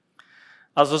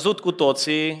 Ați văzut cu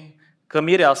toții că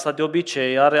mireasa de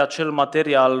obicei are acel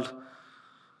material,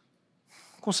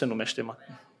 cum se numește?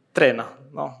 Trena,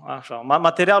 nu? Așa.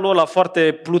 Materialul ăla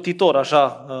foarte plutitor, așa,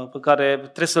 pe care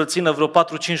trebuie să-l țină vreo 4-5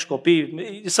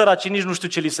 copii. Săracii nici nu știu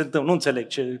ce li se întâmplă, nu înțeleg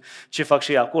ce fac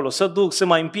și ei acolo. Se duc, se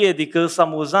mai împiedică, sunt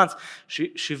amuzanți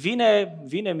și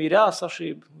vine mireasa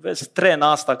și vezi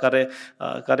trena asta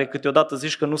care câteodată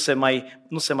zici că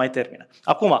nu se mai termină.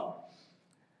 Acum,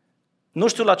 nu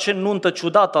știu la ce nuntă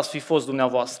ciudată ați fi fost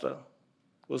dumneavoastră.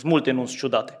 Sunt multe nunți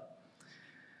ciudate.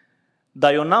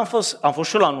 Dar eu am fost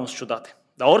și eu la nunți ciudate.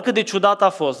 Dar oricât de ciudat a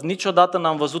fost, niciodată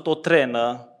n-am văzut o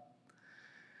trenă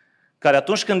care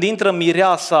atunci când intră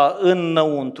mireasa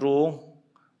înăuntru,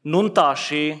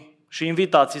 nuntașii și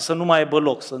invitații să nu mai aibă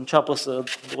loc, să înceapă să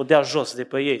o dea jos de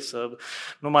pe ei, să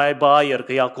nu mai aibă aer,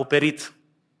 că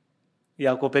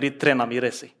i-a acoperit trena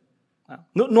miresei.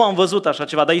 Nu am văzut așa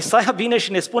ceva, dar Isaia vine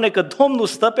și ne spune că Domnul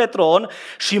stă pe tron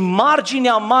și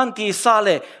marginea mantiei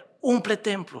sale umple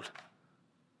templul.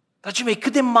 Dragii mei,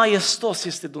 cât de maestos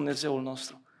este Dumnezeul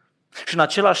nostru. Și în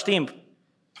același timp,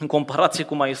 în comparație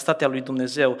cu maestatea lui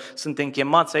Dumnezeu, suntem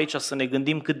chemați aici să ne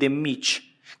gândim cât de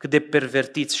mici, cât de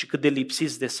pervertiți și cât de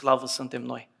lipsiți de slavă suntem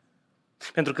noi.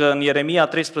 Pentru că în Ieremia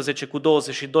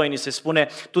 13:22 ni se spune,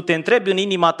 tu te întrebi în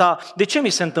inima ta, de ce mi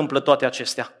se întâmplă toate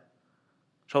acestea?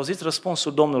 Și auziți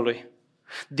răspunsul Domnului.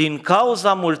 Din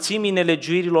cauza mulțimii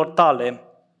nelegiuirilor tale,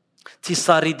 ți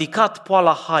s-a ridicat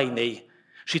poala hainei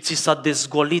și ți s-a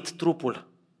dezgolit trupul.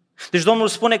 Deci Domnul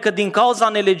spune că din cauza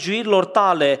nelegiuirilor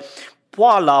tale,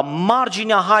 poala,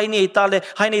 marginea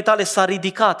hainei tale s-a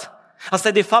ridicat.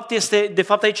 Asta de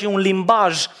fapt aici e un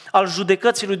limbaj al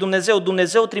judecății lui Dumnezeu.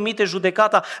 Dumnezeu trimite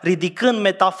judecata ridicând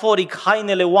metaforic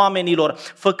hainele oamenilor,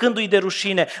 făcându-i de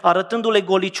rușine, arătându-le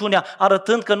goliciunea,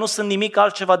 arătând că nu sunt nimic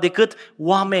altceva decât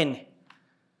oameni.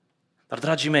 Dar,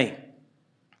 dragii mei,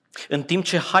 în timp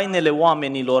ce hainele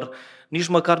oamenilor nici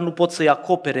măcar nu pot să-i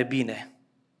acopere bine,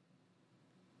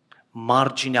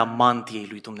 marginea mantiei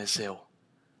lui Dumnezeu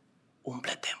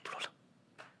umple templul.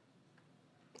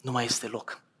 Nu mai este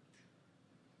loc.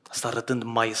 Asta arătând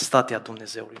maestatea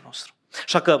Dumnezeului nostru.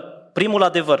 Așa că primul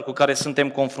adevăr cu care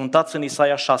suntem confruntați în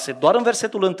Isaia 6, doar în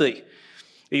versetul 1,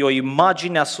 e o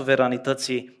imagine a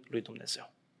suveranității lui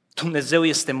Dumnezeu. Dumnezeu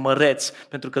este măreț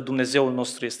pentru că Dumnezeul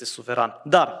nostru este suveran.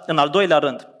 Dar, în al doilea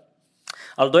rând,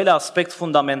 al doilea aspect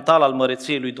fundamental al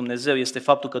măreției lui Dumnezeu este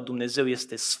faptul că Dumnezeu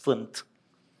este sfânt.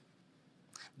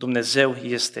 Dumnezeu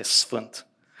este sfânt.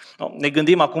 Ne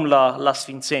gândim acum la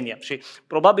sfințenie și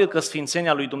probabil că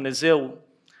sfințenia lui Dumnezeu,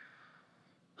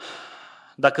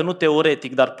 dacă nu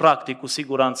teoretic, dar practic, cu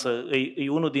siguranță, e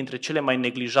unul dintre cele mai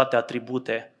neglijate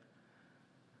atribute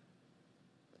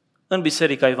în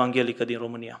Biserica Evanghelică din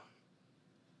România.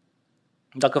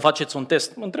 Dacă faceți un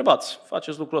test, mă întrebați,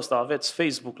 faceți lucrul ăsta, aveți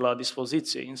Facebook la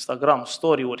dispoziție, Instagram,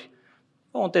 story-uri,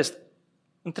 un test.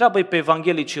 Întreabă-i pe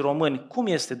evanghelicii români cum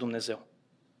este Dumnezeu.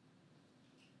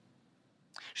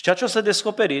 Și ceea ce o să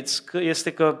descoperiți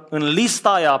este că în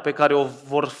lista aia pe care o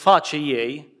vor face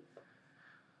ei,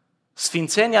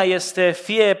 sfințenia este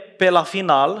fie pe la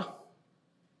final,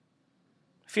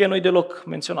 fie nu-i deloc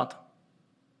menționată.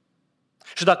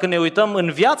 Și dacă ne uităm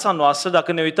în viața noastră,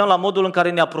 dacă ne uităm la modul în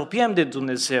care ne apropiem de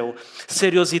Dumnezeu,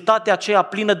 seriozitatea aceea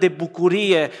plină de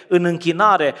bucurie în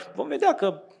închinare, vom vedea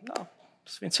că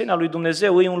sfințenia lui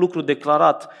Dumnezeu e un lucru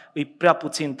declarat, e prea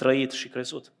puțin trăit și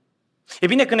crezut. E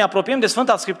bine, când ne apropiem de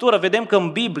Sfânta Scriptură, vedem că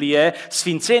în Biblie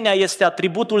sfințenia este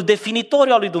atributul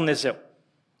definitoriu al lui Dumnezeu.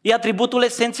 E atributul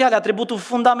esențial, atributul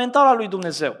fundamental al lui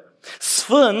Dumnezeu.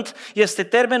 Sfânt este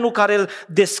termenul care îl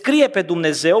descrie pe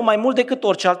Dumnezeu mai mult decât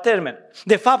orice alt termen.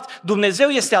 De fapt, Dumnezeu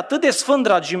este atât de sfânt,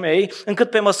 dragii mei, încât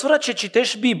pe măsură ce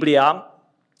citești Biblia,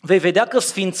 vei vedea că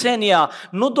sfințenia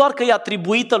nu doar că e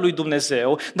atribuită lui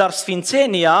Dumnezeu, dar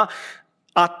sfințenia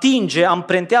atinge,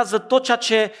 amprentează tot ceea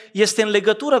ce este în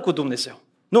legătură cu Dumnezeu.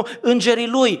 Nu, îngerii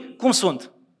lui, cum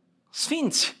sunt?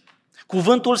 Sfinți.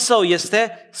 Cuvântul său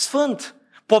este sfânt.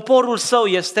 Poporul său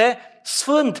este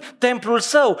sfânt. Templul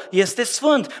său este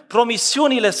sfânt.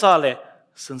 Promisiunile sale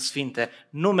sunt sfinte.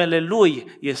 Numele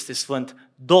lui este sfânt.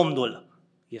 Domnul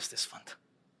este sfânt.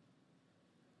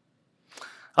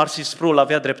 R.C. Sproul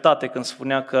avea dreptate când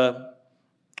spunea că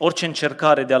orice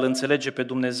încercare de a-L înțelege pe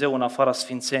Dumnezeu în afara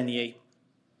sfințeniei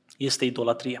este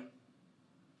idolatrie.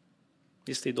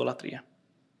 Este idolatrie.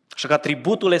 Așa că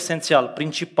atributul esențial,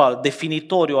 principal,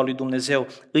 definitoriu al lui Dumnezeu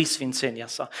îi sfințenia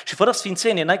sa. Și fără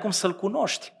sfințenie n-ai cum să-L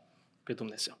cunoști pe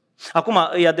Dumnezeu. Acum,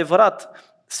 e adevărat,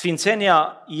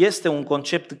 sfințenia este un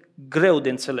concept greu de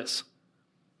înțeles.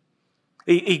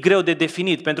 E greu de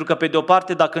definit, pentru că pe de o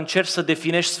parte, dacă încerci să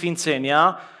definești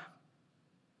sfințenia,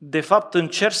 de fapt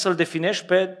încerci să-L definești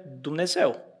pe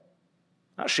Dumnezeu.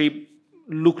 Da? Și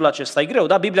lucrul acesta e greu,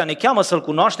 da? Biblia ne cheamă să-L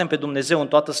cunoaștem pe Dumnezeu în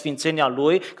toată sfințenia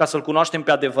Lui, ca să-L cunoaștem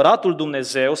pe adevăratul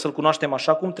Dumnezeu, să-L cunoaștem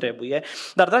așa cum trebuie.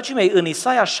 Dar, dragii mei, în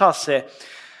Isaia 6,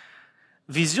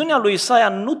 viziunea lui Isaia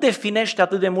nu definește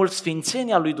atât de mult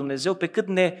sfințenia lui Dumnezeu pe cât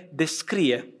ne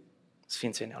descrie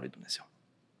sfințenia lui Dumnezeu.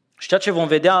 Și ceea ce vom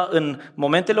vedea în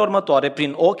momentele următoare,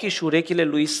 prin ochii și urechile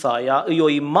lui Isaia, e o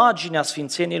imagine a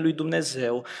sfințeniei lui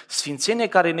Dumnezeu, sfințenie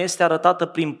care ne este arătată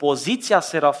prin poziția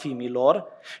serafimilor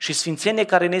și sfințenie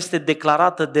care ne este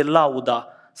declarată de lauda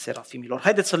serafimilor.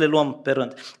 Haideți să le luăm pe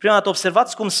rând. Prima dată,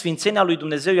 observați cum sfințenia lui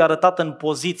Dumnezeu e arătată în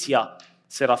poziția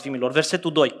serafimilor.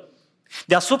 Versetul 2.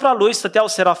 Deasupra lui stăteau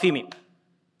serafimii.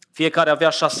 Fiecare avea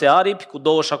 6 aripi, cu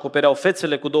 2 își acopereau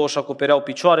fețele, cu 2 își acopereau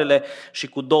picioarele și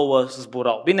cu 2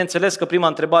 zburau. Bineînțeles că prima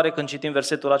întrebare când citim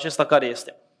versetul acesta, care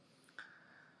este?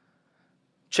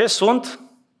 Ce sunt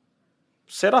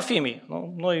serafimii?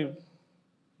 Noi,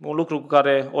 un lucru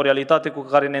o realitate cu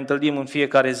care ne întâlnim în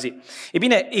fiecare zi. E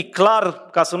bine, e clar,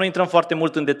 ca să nu intrăm foarte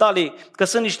mult în detalii, că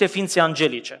sunt niște ființe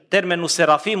angelice. Termenul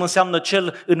serafim înseamnă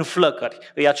cel în flăcări.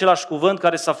 E același cuvânt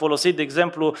care s-a folosit, de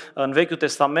exemplu, în Vechiul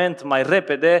Testament, mai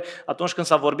repede, atunci când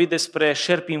s-a vorbit despre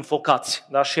șerpii înfocați,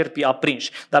 da? Șerpii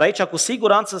aprinși. Dar aici, cu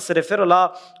siguranță, se referă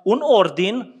la un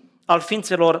ordin al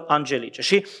ființelor angelice.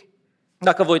 Și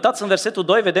dacă vă uitați în versetul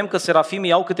 2, vedem că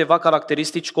serafimii au câteva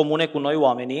caracteristici comune cu noi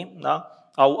oamenii, da?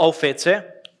 Au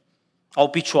fețe, au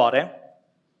picioare.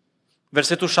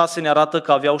 Versetul 6 ne arată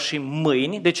că aveau și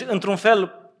mâini, deci într-un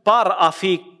fel par a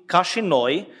fi ca și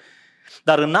noi,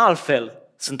 dar în alt fel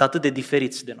sunt atât de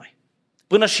diferiți de noi.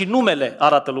 Până și numele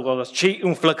arată lucrul ăsta, cei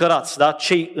înflăcărați, da?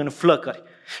 Cei în flăcări.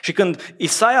 Și când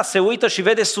Isaia se uită și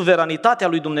vede suveranitatea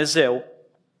lui Dumnezeu,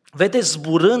 vede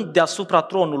zburând deasupra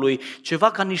tronului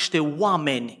ceva ca niște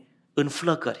oameni în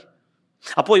flăcări.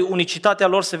 Apoi, unicitatea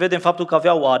lor se vede în faptul că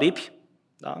aveau aripi,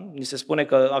 da? Ni se spune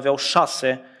că aveau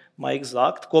 6, mai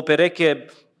exact, cu o pereche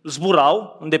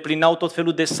zburau, îndeplineau tot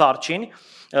felul de sarcini,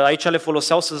 aici le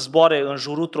foloseau să zboare în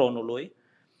jurul tronului.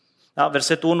 Da?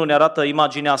 Versetul 1 ne arată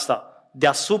imaginea asta.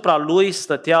 Deasupra lui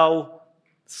stăteau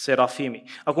serafimii.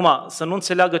 Acum, să nu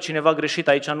înțeleagă cineva greșit,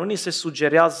 aici nu ni se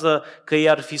sugerează că ei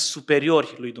ar fi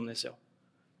superiori lui Dumnezeu,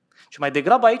 ci mai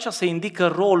degrabă aici se indică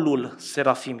rolul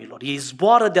serafimilor. Ei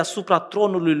zboară deasupra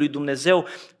tronului lui Dumnezeu,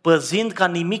 păzind ca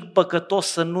nimic păcătos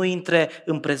să nu intre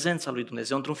în prezența lui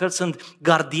Dumnezeu. Într-un fel sunt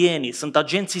gardienii, sunt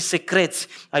agenții secreți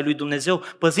ai lui Dumnezeu,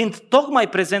 păzind tocmai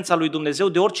prezența lui Dumnezeu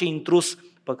de orice intrus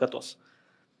păcătos.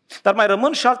 Dar mai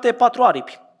rămân și alte 4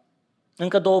 aripi,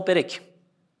 încă 2 perechi.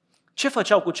 Ce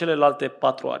făceau cu celelalte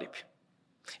 4 aripi?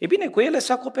 E bine, cu ele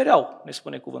se acopereau, ne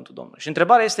spune cuvântul Domnului. Și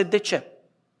întrebarea este de ce?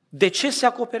 De ce se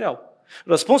acopereau?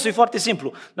 Răspunsul e foarte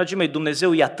simplu. Dragii mei,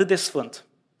 Dumnezeu e atât de sfânt,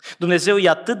 Dumnezeu e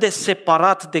atât de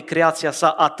separat de creația sa,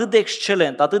 atât de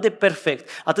excelent, atât de perfect,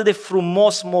 atât de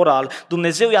frumos moral,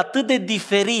 Dumnezeu e atât de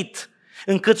diferit,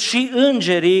 încât și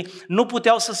îngerii nu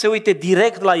puteau să se uite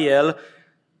direct la El,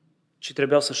 ci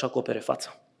trebuiau să-și acopere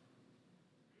fața.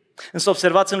 Însă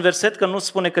observați în verset că nu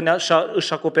spune că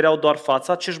își acopereau doar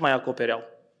fața, ce își mai acopereau?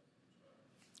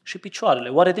 Și picioarele.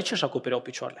 Oare de ce își acopereau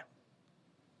picioarele?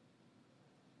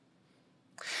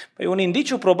 Păi un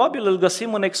indiciu probabil îl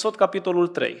găsim în Exod capitolul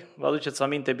 3. Vă aduceți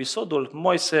aminte episodul?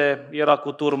 Moise era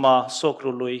cu turma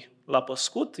socrului la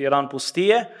păscut, era în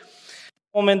pustie.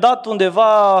 La un moment dat,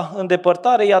 undeva în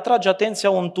depărtare, îi atrage atenția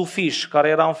un tufiș care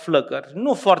era în flăcări.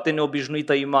 Nu foarte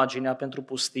neobișnuită imaginea pentru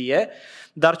pustie,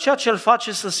 dar ceea ce îl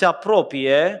face să se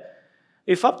apropie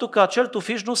e faptul că acel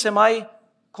tufiș nu se mai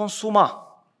consuma.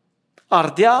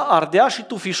 Ardea și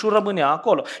tufișul rămânea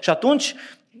acolo. Și atunci,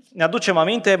 ne aducem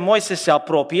aminte, Moise se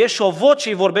apropie și o voce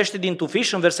îi vorbește din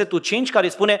tufiș în versetul 5 care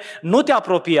îi spune: nu te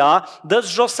apropia,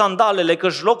 dă-ți jos sandalele,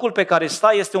 căci locul pe care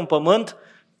stai este un pământ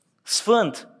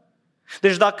sfânt.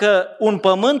 Deci dacă un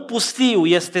pământ pustiu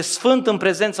este sfânt în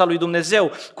prezența lui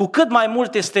Dumnezeu, cu cât mai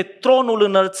mult este tronul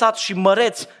înălțat și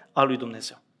măreț al lui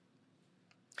Dumnezeu.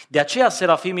 De aceea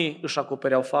serafimii își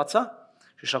acopereau fața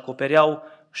și își acopereau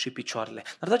și picioarele.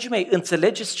 Dar, dragii mei,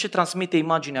 înțelegeți ce transmite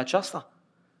imaginea aceasta?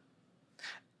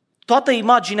 Toată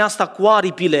imaginea asta cu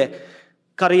aripile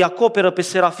care îi acoperă pe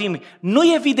serafimi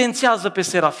nu evidențiază pe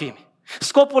serafimi.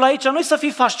 Scopul aici nu e să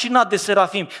fii fascinat de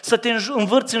serafimi, să te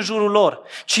învârți în jurul lor,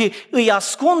 ci îi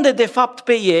ascunde de fapt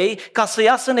pe ei ca să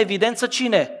iasă în evidență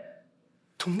cine?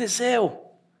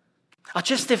 Dumnezeu.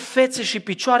 Aceste fețe și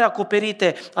picioare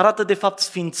acoperite arată de fapt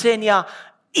sfințenia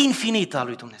infinită a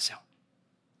lui Dumnezeu.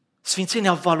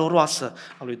 Sfințenia valoroasă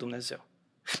a lui Dumnezeu.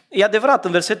 E adevărat,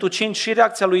 în versetul 5 și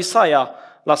reacția lui Isaia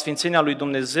la sfințenia lui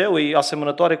Dumnezeu e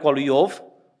asemănătoare cu a lui Iov,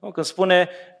 când spune: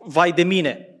 vai de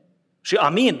mine. Și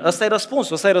amin, ăsta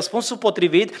e răspunsul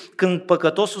potrivit când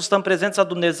păcătosul stă în prezența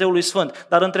Dumnezeului Sfânt.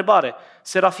 Dar întrebare,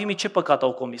 serafimii ce păcat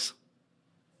au comis?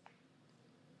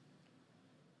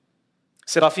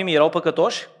 Serafimii erau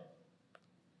păcătoși?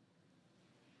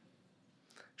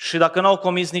 Și dacă n-au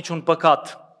comis niciun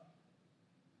păcat,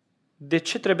 de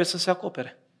ce trebuie să se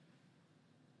acopere?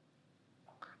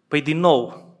 Păi din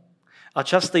nou,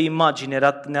 această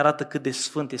imagine ne arată cât de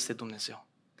sfânt este Dumnezeu.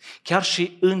 Chiar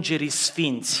și îngerii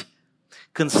sfinți,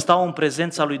 când stau în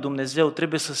prezența lui Dumnezeu,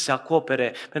 trebuie să se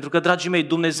acopere. Pentru că, dragii mei,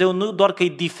 Dumnezeu nu doar că e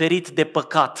diferit de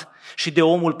păcat și de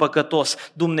omul păcătos,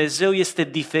 Dumnezeu este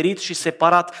diferit și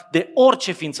separat de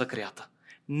orice ființă creată.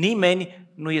 Nimeni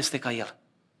nu este ca El.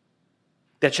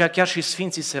 De aceea chiar și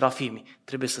sfinții serafimi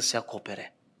trebuie să se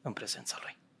acopere în prezența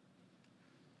Lui.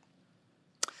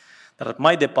 Dar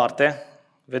mai departe,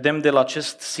 vedem de la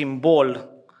acest simbol,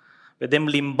 vedem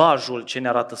limbajul ce ne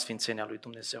arată sfințenia lui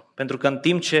Dumnezeu. Pentru că în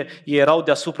timp ce ei erau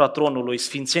deasupra tronului,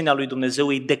 sfințenia lui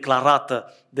Dumnezeu e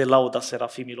declarată de lauda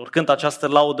serafimilor. Când această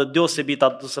laudă deosebită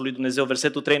adusă lui Dumnezeu,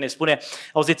 versetul 3 ne spune,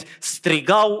 auziți,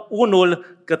 strigau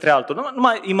unul către altul.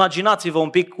 Numai imaginați-vă un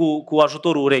pic cu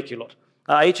ajutorul urechilor.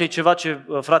 Aici e ceva ce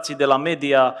frații de la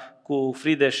media cu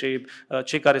Fride și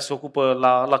cei care se ocupă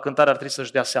la cântare ar trebui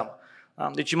să-și dea seama.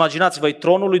 Deci imaginați-vă,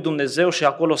 tronul lui Dumnezeu și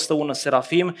acolo stă un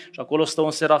serafim, și acolo stă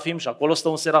un serafim, și acolo stă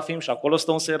un serafim, și acolo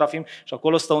stă un serafim, și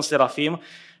acolo stă un serafim.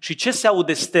 Și ce se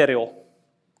aude stereo?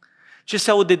 Ce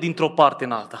se aude dintr-o parte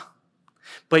în alta?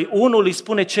 Păi unul îi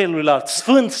spune celuilalt,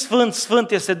 Sfânt, Sfânt,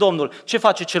 Sfânt este Domnul. Ce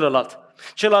face celălalt?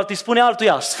 Celălalt îi spune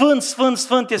altuia, Sfânt, Sfânt,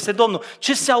 Sfânt este Domnul.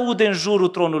 Ce se aude în jurul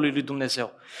tronului lui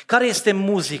Dumnezeu? Care este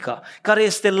muzica? Care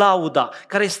este lauda?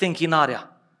 Care este închinarea?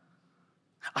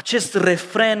 Acest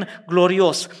refren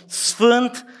glorios,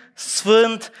 Sfânt,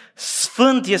 Sfânt,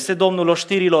 Sfânt este Domnul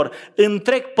oștirilor,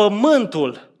 întreg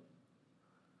pământul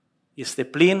este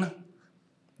plin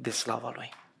de slava Lui.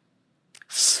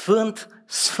 Sfânt,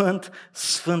 Sfânt,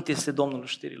 Sfânt este Domnul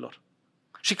oștirilor.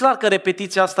 Și clar că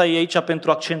repetiția asta e aici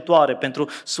pentru accentuare, pentru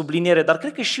subliniere, dar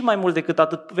cred că e și mai mult decât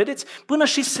atât. Vedeți, până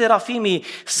și serafimii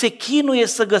se chinuie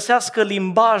să găsească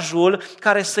limbajul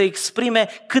care să exprime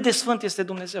cât de sfânt este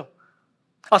Dumnezeu.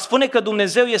 A spune că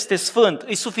Dumnezeu este sfânt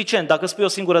e suficient dacă spui o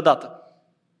singură dată.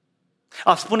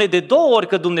 A spune de 2 ori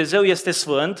că Dumnezeu este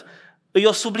sfânt, e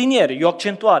o subliniere, e o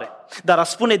accentuare. Dar a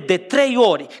spune de 3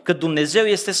 ori că Dumnezeu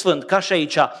este sfânt, ca și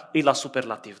aici, e la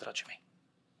superlativ, dragii mei.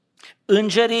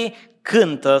 Îngerii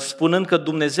cântă spunând că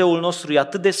Dumnezeul nostru e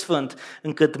atât de sfânt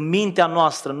încât mintea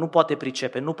noastră nu poate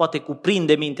pricepe, nu poate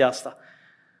cuprinde mintea asta.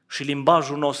 Și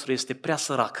limbajul nostru este prea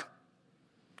sărac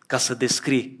ca să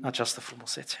descrie această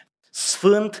frumusețe.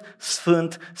 Sfânt,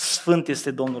 sfânt, sfânt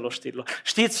este Domnul oștirilor.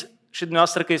 Știți și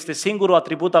dumneavoastră că este singurul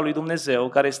atribut al lui Dumnezeu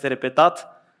care este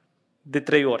repetat de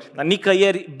 3 ori. Dar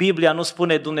nicăieri Biblia nu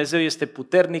spune Dumnezeu este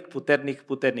puternic, puternic,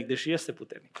 puternic, deși este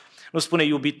puternic. Nu spune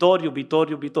iubitor, iubitor,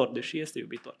 iubitor, deși este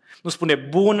iubitor. Nu spune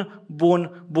bun,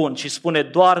 bun, bun, ci spune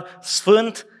doar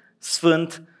sfânt,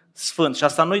 sfânt, sfânt. Și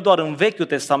asta nu-i doar în Vechiul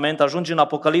Testament, ajunge în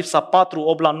Apocalipsa 4,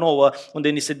 8 la 9, unde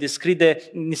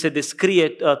ni se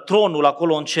descrie tronul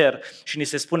acolo în cer și ni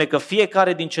se spune că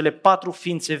fiecare din cele 4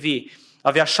 ființe vii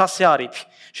avea 6 aripi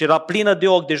și era plină de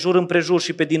ochi de jur împrejur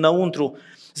și pe dinăuntru.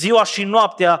 Ziua și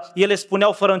noaptea ele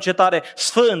spuneau fără încetare,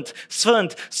 Sfânt,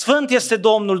 Sfânt, Sfânt este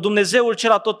Domnul, Dumnezeul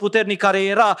cel atotputernic care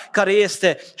era, care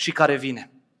este și care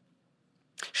vine.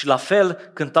 Și la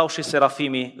fel cântau și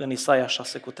serafimii în Isaia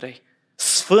 6:3.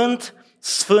 Sfânt,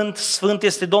 Sfânt, Sfânt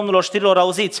este Domnul oștirilor,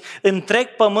 auziți, întreg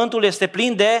pământul este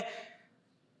plin de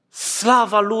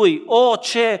slava Lui. O,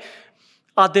 ce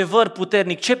adevăr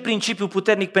puternic, ce principiu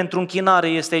puternic pentru închinare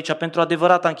este aici, pentru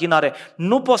adevărata închinare.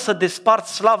 Nu poți să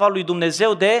desparți slava lui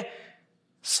Dumnezeu de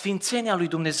sfințenia lui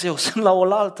Dumnezeu, sunt la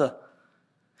oaltă.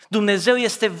 Dumnezeu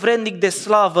este vrednic de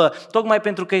slavă, tocmai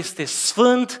pentru că este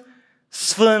sfânt,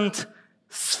 sfânt,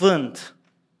 sfânt.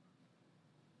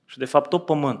 Și de fapt tot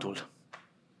pământul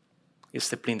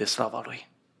este plin de slava Lui.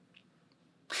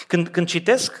 Când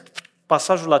citesc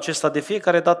pasajul acesta, de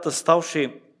fiecare dată stau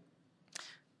și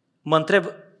mă întreb,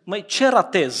 măi, ce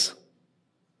ratez?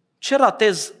 Ce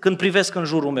ratez când privesc în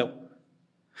jurul meu?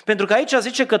 Pentru că aici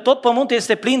zice că tot pământul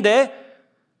este plin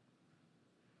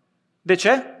de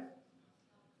ce?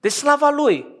 De slava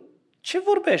Lui. Ce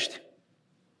vorbești?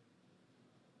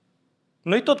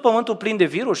 Nu-i tot pământul plin de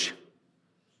virus?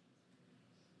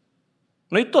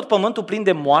 Nu-i tot pământul plin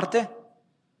de moarte?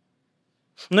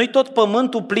 Nu-i tot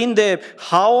pământul plin de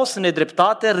haos,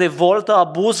 nedreptate, revoltă,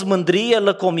 abuz, mândrie,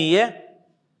 lăcomie?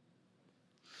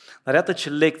 Dar iată ce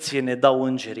lecție ne dau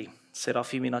îngerii,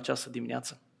 serafimii, în această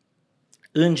dimineață.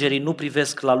 Îngerii nu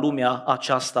privesc la lumea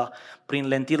aceasta prin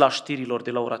lentila știrilor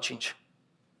de la ora 5.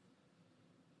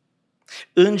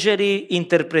 Îngerii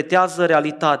interpretează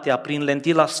realitatea prin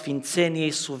lentila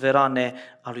sfințeniei suverane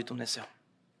a lui Dumnezeu.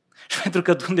 Și pentru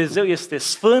că Dumnezeu este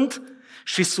sfânt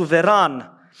și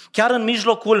suveran, chiar în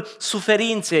mijlocul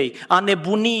suferinței, a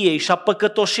nebuniei și a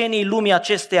păcătoșeniei lumii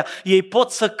acesteia, ei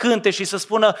pot să cânte și să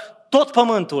spună, tot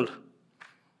pământul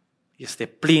este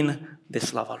plin de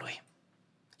slava Lui.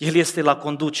 El este la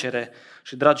conducere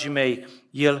și, dragii mei,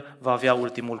 El va avea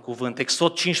ultimul cuvânt.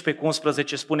 Exod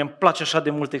 15:11 spune, îmi place așa de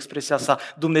mult expresia asta,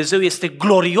 Dumnezeu este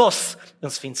glorios în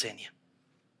sfințenie.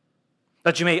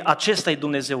 Dragii mei, acesta e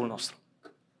Dumnezeul nostru.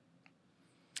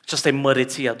 Aceasta e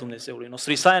măreția Dumnezeului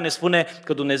nostru. Isaia ne spune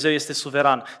că Dumnezeu este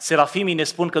suveran. Serafimii ne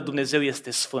spun că Dumnezeu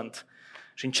este sfânt.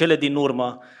 Și în cele din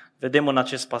urmă vedem în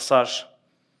acest pasaj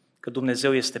că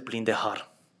Dumnezeu este plin de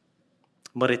har.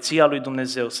 Măreția lui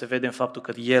Dumnezeu se vede în faptul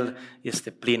că El este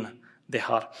plin de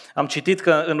har. Am citit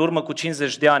că în urmă cu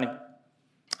 50 de ani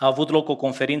a avut loc o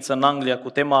conferință în Anglia cu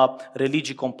tema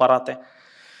religii comparate.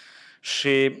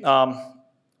 Și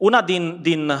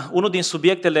unul din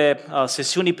subiectele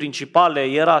sesiunii principale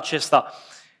era acesta.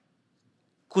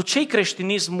 Cu ce-i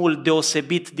creștinismul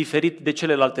deosebit, diferit de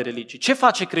celelalte religii? Ce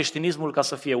face creștinismul ca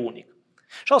să fie unic?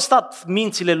 Și au stat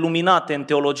mințile luminate în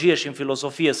teologie și în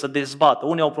filozofie să dezbată.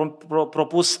 Unii au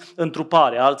propus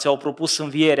întruparea, alții au propus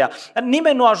învierea.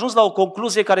 Nimeni nu a ajuns la o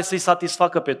concluzie care să-i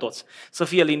satisfacă pe toți, să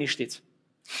fie liniștiți.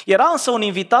 Era însă un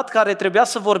invitat care trebuia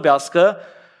să vorbească,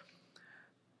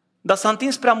 dar s-a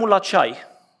întins prea mult la ceai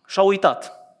și a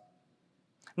uitat.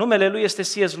 Numele lui este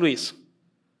C.S. Lewis.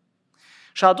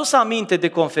 Și-a adus aminte de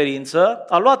conferință,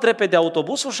 a luat repede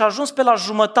autobusul și a ajuns pe la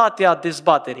jumătatea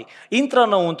dezbaterii. Intră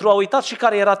înăuntru, a uitat și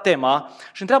care era tema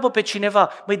și întreabă pe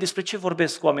cineva, măi, despre ce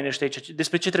vorbesc oamenii ăștia aici?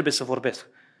 Despre ce trebuie să vorbesc?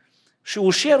 Și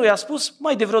ușierul i-a spus,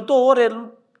 mai de vreo 2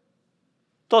 ore,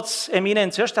 toți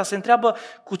eminenții ăștia se întreabă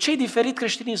cu ce-i diferit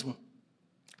creștinismul?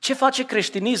 Ce face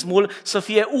creștinismul să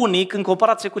fie unic în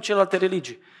comparație cu celelalte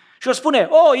religii? Și el spune,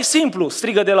 e simplu,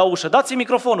 strigă de la ușă, dați-mi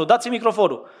microfonul, dați-mi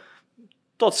microfonul.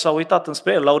 Toți s-au uitat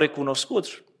înspre el, l-au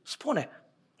recunoscut, spune,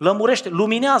 lămurește,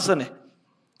 luminează-ne.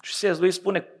 Și C.S. Lewis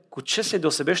spune, cu ce se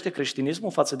deosebește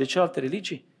creștinismul față de celelalte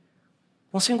religii?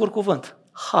 Un singur cuvânt,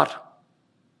 har.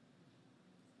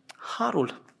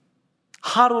 Harul.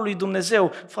 Harul lui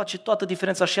Dumnezeu face toată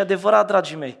diferența și e adevărat,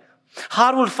 dragii mei.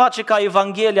 Harul face ca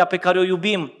Evanghelia pe care o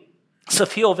iubim să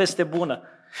fie o veste bună.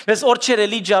 Vezi, orice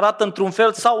religie arată într-un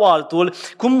fel sau altul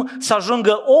cum să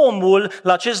ajungă omul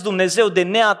la acest Dumnezeu de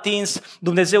neatins,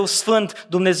 Dumnezeu sfânt,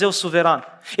 Dumnezeu suveran.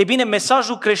 Ei bine,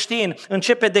 mesajul creștin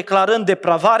începe declarând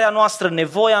depravarea noastră,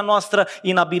 nevoia noastră,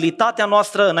 inabilitatea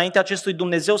noastră înaintea acestui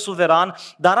Dumnezeu suveran,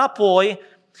 dar apoi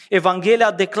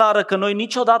Evanghelia declară că noi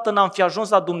niciodată n-am fi ajuns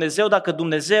la Dumnezeu dacă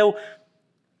Dumnezeu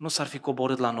nu s-ar fi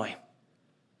coborât la noi.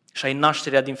 Și ai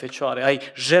nașterea din fecioare, ai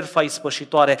jertfa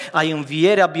ispășitoare, ai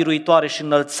învierea biruitoare și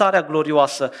înălțarea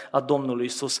glorioasă a Domnului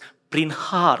Iisus. Prin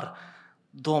har,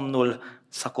 Domnul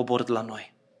s-a coborât la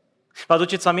noi. Vă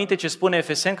aduceți aminte ce spune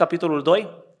Efeseni, capitolul 2?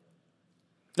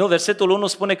 Nu, versetul 1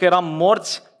 spune că eram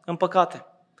morți în păcate.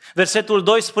 Versetul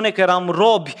 2 spune că eram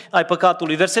robi ai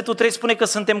păcatului. Versetul 3 spune că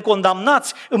suntem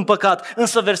condamnați în păcat.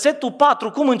 Însă versetul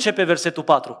 4, cum începe versetul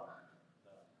 4?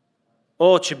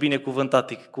 Ce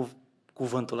binecuvântat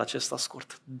cuvântul acesta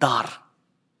scurt. Dar.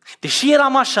 Deși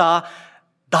eram așa,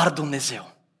 dar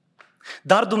Dumnezeu.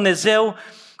 Dar Dumnezeu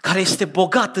care este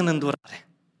bogat în îndurare.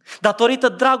 Datorită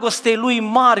dragostei Lui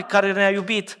mari care ne-a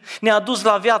iubit, ne-a dus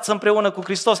la viață împreună cu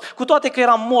Hristos, cu toate că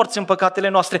eram morți în păcatele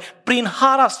noastre. Prin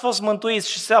har ați fost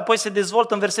mântuiți și apoi se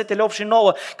dezvoltă în versetele 8 și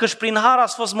 9, căci prin har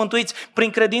ați fost mântuiți prin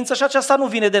credință și aceasta nu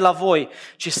vine de la voi,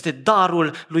 ci este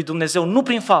darul lui Dumnezeu, nu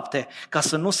prin fapte, ca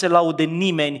să nu se laude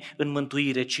nimeni în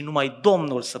mântuire, ci numai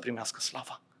Domnul să primească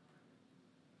slava.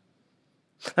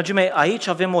 Dragii mei, aici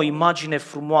avem o imagine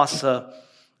frumoasă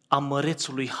a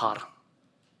mărețului har.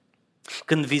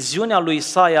 Când viziunea lui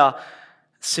Isaia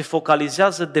se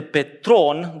focalizează de pe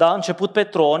tron, a început pe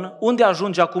tron, unde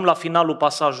ajunge acum la finalul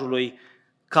pasajului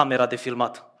camera de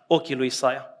filmat? Ochii lui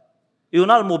Isaia. E un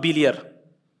alt mobilier.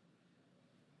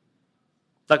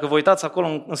 Dacă vă uitați acolo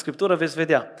în Scriptură, veți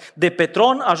vedea. De pe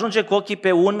tron ajunge cu ochii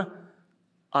pe un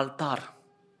altar.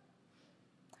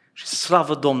 Și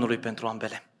slavă Domnului pentru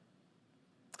ambele.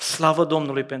 Slavă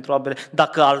Domnului pentru ambele.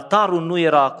 Dacă altarul nu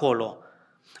era acolo,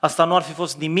 asta nu ar fi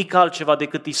fost nimic altceva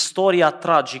decât istoria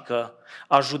tragică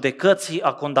a judecății,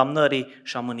 a condamnării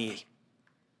și a mâniei.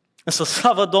 Însă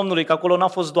slavă Domnului că acolo n-a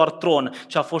fost doar tron,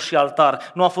 ci a fost și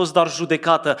altar. Nu a fost doar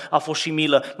judecată, a fost și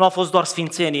milă. Nu a fost doar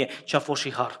sfințenie, ci a fost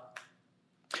și har.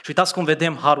 Și uitați cum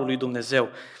vedem harul lui Dumnezeu.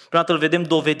 Prima dată îl vedem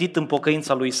dovedit în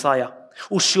pocăința lui Isaia.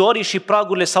 Ușorii și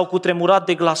pragurile s-au cutremurat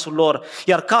de glasul lor,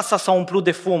 iar casa s-a umplut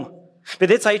de fum.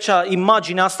 Vedeți aici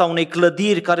imaginea asta unei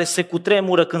clădiri care se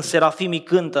cutremură când serafimii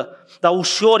cântă, dar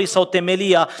ușorii sau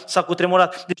temelia s-a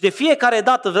cutremurat. Deci de fiecare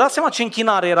dată, vă dați seama ce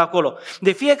închinare era acolo,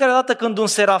 de fiecare dată când un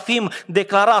serafim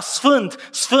declara Sfânt,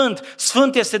 Sfânt,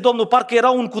 Sfânt este Domnul, parcă era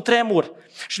un cutremur.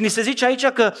 Și ni se zice aici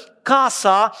că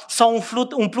casa s-a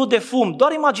umplut de fum.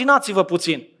 Doar imaginați-vă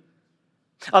puțin.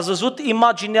 Ați văzut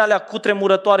imaginile alea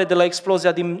cutremurătoare de la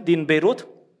explozia din Beirut?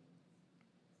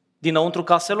 Dinăuntru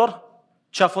caselor?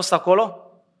 Ce a fost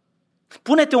acolo?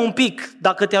 Pune-te un pic,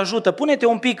 dacă te ajută, pune-te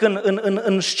un pic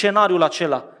în scenariul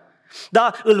acela.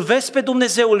 Da, îl vezi pe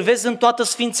Dumnezeu, îl vezi în toată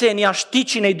sfințenia, știi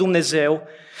cine-i Dumnezeu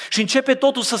și începe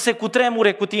totul să se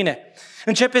cutremure cu tine.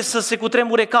 Începe să se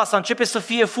cutremure casa, începe să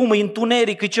fie fum, e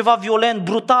întuneric, e ceva violent,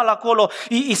 brutal acolo.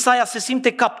 Isaia se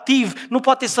simte captiv, nu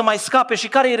poate să mai scape. Și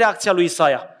care e reacția lui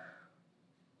Isaia?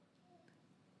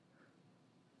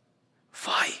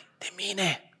 Vai de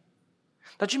mine!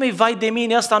 Dragii mei, vai de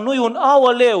mine, asta nu e un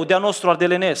aoleu de-a nostru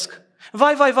ardelenesc.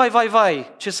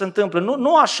 Vai, ce se întâmplă?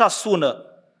 Nu așa sună.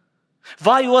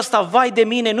 Vaiul ăsta, vai de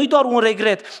mine, nu-i doar un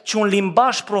regret, ci un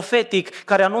limbaj profetic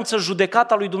care anunță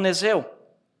judecata lui Dumnezeu.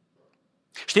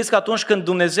 Știți că atunci când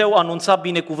Dumnezeu anunța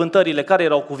binecuvântările, care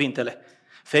erau cuvintele?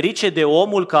 Ferice de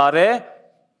omul care...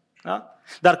 Da?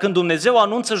 Dar când Dumnezeu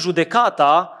anunță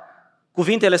judecata,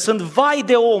 cuvintele sunt vai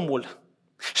de omul.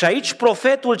 Și aici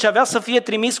profetul ce avea să fie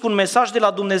trimis cu un mesaj de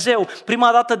la Dumnezeu,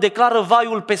 prima dată declară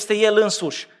vaiul peste el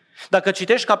însuși. Dacă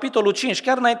citești capitolul 5,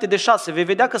 chiar înainte de 6, vei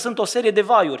vedea că sunt o serie de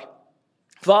vaiuri.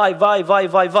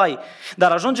 Vai.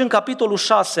 Dar ajungi în capitolul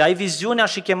 6, ai viziunea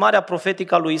și chemarea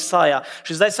profetică a lui Isaia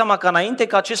și îți dai seama că înainte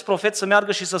ca acest profet să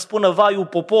meargă și să spună vaiul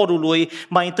poporului,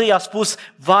 mai întâi a spus,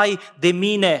 vai de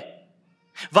mine.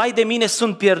 Vai de mine,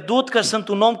 sunt pierdut că sunt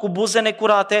un om cu buze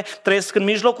necurate, trăiesc în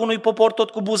mijlocul unui popor tot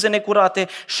cu buze necurate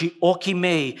și ochii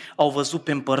mei au văzut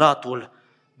pe împăratul,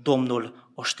 Domnul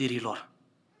oștirilor.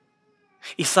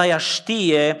 Isaia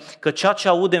știe că ceea ce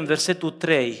aude în versetul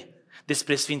 3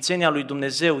 despre sfințenia lui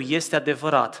Dumnezeu este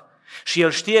adevărat. Și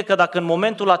el știe că dacă în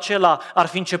momentul acela ar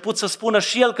fi început să spună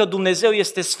și el că Dumnezeu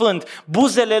este sfânt,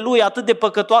 buzele lui atât de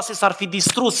păcătoase s-ar fi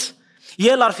distrus.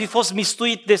 El ar fi fost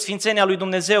mistuit de sfințenia lui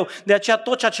Dumnezeu. De aceea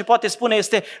tot ceea ce poate spune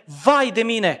este vai de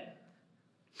mine.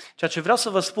 Ceea ce vreau să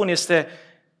vă spun este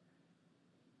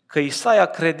că Isaia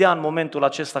credea în momentul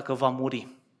acesta că va muri.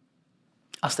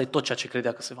 Asta e tot ceea ce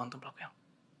credea că se va întâmpla cu el.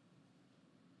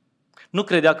 Nu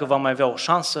credea că va mai avea o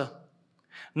șansă,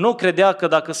 nu credea că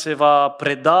dacă se va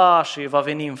preda și va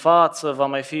veni în față, va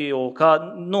mai fi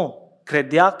Nu,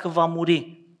 credea că va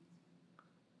muri.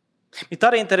 E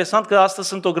tare interesant că astăzi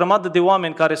sunt o grămadă de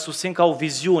oameni care susțin că au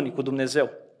viziuni cu Dumnezeu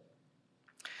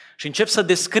și încep să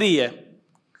descrie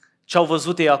ce au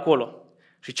văzut ei acolo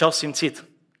și ce au simțit.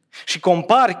 Și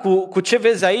compari cu ce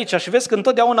vezi aici și vezi că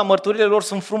întotdeauna mărturile lor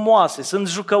sunt frumoase, sunt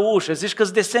jucăușe, zici că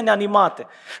sunt desene animate.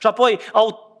 Și apoi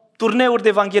au turneuri de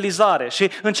evangelizare și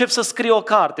încep să scrie o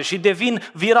carte și devin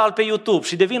viral pe YouTube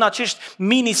și devin acești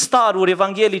mini-staruri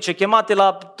evanghelice chemate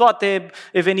la toate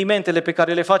evenimentele pe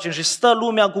care le facem și stă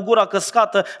lumea cu gura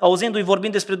căscată auzindu-i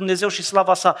vorbind despre Dumnezeu și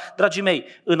slava sa. Dragii mei,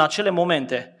 în acele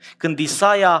momente când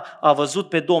Isaia a văzut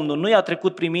pe Domnul, nu i-a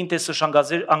trecut prin minte să-și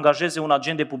angajeze un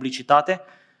agent de publicitate,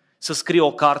 să scrie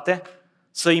o carte,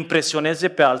 să impresioneze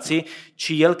pe alții,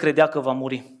 ci el credea că va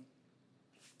muri.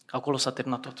 Acolo s-a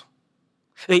terminat totul.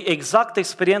 E exact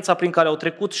experiența prin care au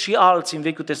trecut și alții în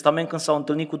Vechiul Testament când s-au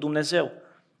întâlnit cu Dumnezeu.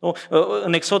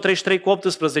 În Exod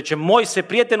 33:18, Moise,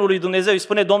 prietenul lui Dumnezeu, îi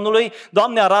spune Domnului: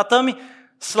 Doamne, arată-mi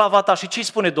slava ta. Și ce îi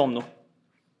spune Domnul?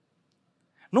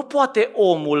 Nu poate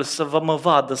omul să mă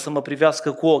vadă, să mă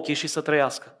privească cu ochii și să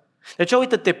trăiască. Deci,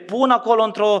 uite, te pun acolo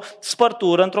într-o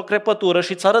spărtură, într-o crepătură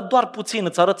și îți arăt doar puțin,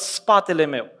 îți arăt spatele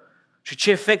meu. Și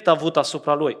ce efect a avut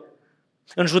asupra lui.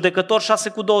 În Judecători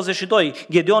 6:22,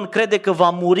 Gedeon crede că va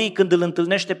muri când îl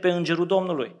întâlnește pe îngerul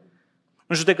Domnului.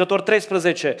 În Judecători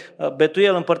 13,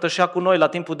 Betuel împărtășea cu noi la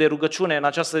timpul de rugăciune în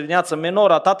această dimineață,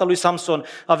 Menora, tatălui Samson,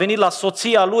 a venit la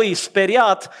soția lui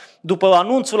speriat după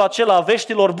anunțul acela a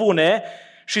veștilor bune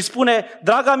și spune: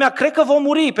 draga mea, cred că vom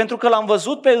muri pentru că l-am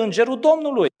văzut pe îngerul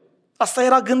Domnului. Asta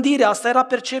era gândirea, asta era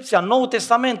percepția. Noul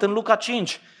Testament, în Luca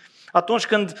 5, atunci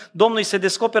când Domnul îi se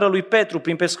descoperă lui Petru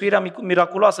prin pescuirea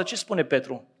miraculoasă, ce spune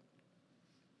Petru?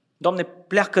 Doamne,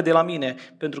 pleacă de la mine,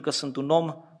 pentru că sunt un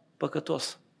om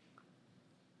păcătos.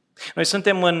 Noi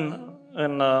suntem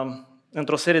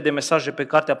într-o serie de mesaje pe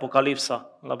cartea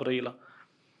Apocalipsa la Brăila.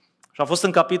 Și am fost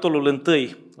în capitolul 1,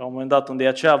 la un moment dat, unde e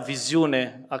acea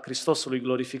viziune a Hristosului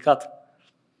glorificat.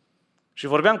 Și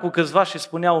vorbeam cu câțiva și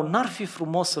spuneau: n-ar fi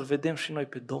frumos să-L vedem și noi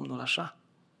pe Domnul așa?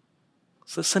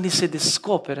 Să ni se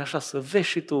descopere așa, să vezi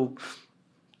și tu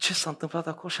ce s-a întâmplat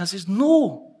acolo. Și am zis: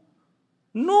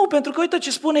 nu, pentru că uite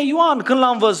ce spune Ioan, când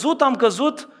l-am văzut, am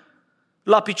căzut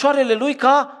la picioarele lui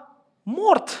ca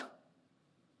mort.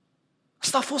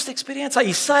 Asta a fost experiența.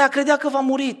 Isaia credea că va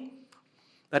muri,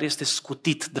 dar este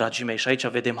scutit, dragii mei, și aici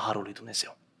vedem harul lui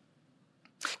Dumnezeu.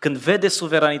 Când vede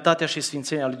suveranitatea și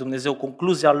sfințenia lui Dumnezeu,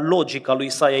 concluzia logică a lui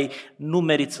Isaia e: nu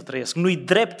merit să trăiesc, nu-i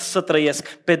drept să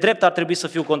trăiesc, pe drept ar trebui să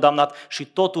fiu condamnat și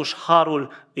totuși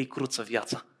harul îi cruță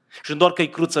viața. Și nu doar că îi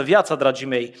cruță viața, dragii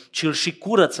mei, ci îl și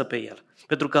curăță pe el.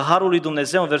 Pentru că harul lui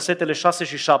Dumnezeu, în versetele 6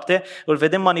 și 7, îl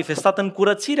vedem manifestat în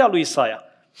curățirea lui Isaia.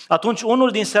 Atunci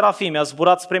unul din serafimi a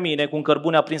zburat spre mine cu un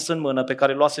cărbune aprins în mână pe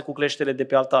care luase cu cleștele de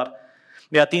pe altar.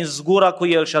 Mi-a atins gura cu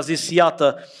el și a zis: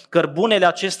 iată, cărbunele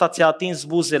acesta ți-a atins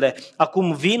buzele,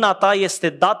 acum vina ta este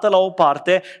dată la o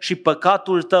parte și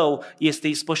păcatul tău este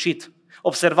ispășit.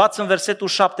 Observați în versetul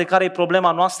 7 care e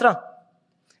problema noastră?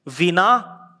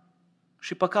 Vina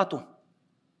și păcatul.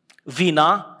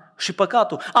 Vina și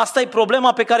păcatul. Asta e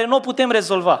problema pe care nu o putem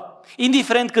rezolva.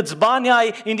 Indiferent câți bani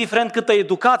ai, indiferent câtă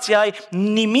educație ai,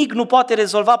 nimic nu poate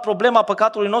rezolva problema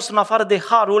păcatului nostru în afară de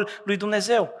harul lui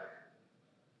Dumnezeu.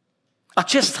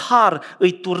 Acest har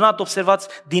îi turnat, observați,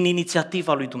 din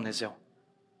inițiativa lui Dumnezeu.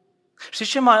 Știți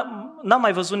ce n-am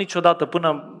mai văzut niciodată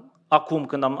până acum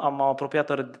când am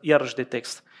apropiat iarăși de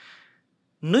text?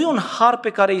 Nu e un har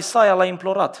pe care Isaia l-a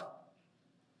implorat.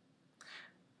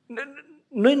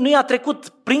 Nu i-a trecut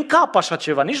prin cap așa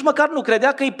ceva, nici măcar nu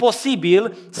credea că e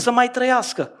posibil să mai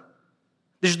trăiască.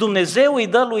 Deci Dumnezeu îi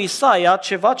dă lui Isaia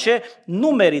ceva ce nu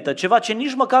merită, ceva ce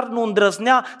nici măcar nu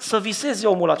îndrăznea să viseze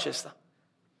omul acesta.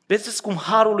 Vedeți cum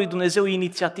harul lui Dumnezeu e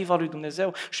inițiativa lui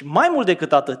Dumnezeu? Și mai mult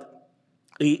decât atât,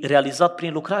 e realizat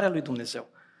prin lucrarea lui Dumnezeu.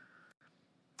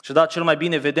 Și da, cel mai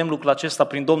bine vedem lucrul acesta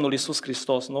prin Domnul Iisus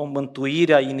Hristos, nu?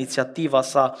 Mântuirea, inițiativa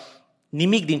sa,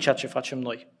 nimic din ceea ce facem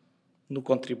noi nu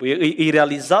contribuie. E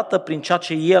realizată prin ceea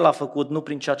ce El a făcut, nu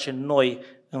prin ceea ce noi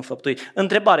înfăptuim.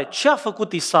 Întrebare: ce a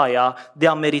făcut Isaia de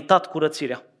a meritat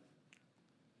curățirea?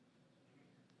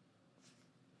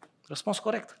 Răspuns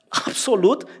corect: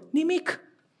 absolut nimic.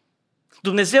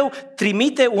 Dumnezeu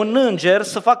trimite un înger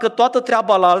să facă toată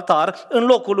treaba la altar în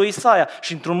locul lui Isaia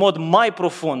și într-un mod mai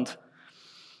profund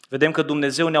Vedem că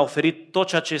Dumnezeu ne-a oferit tot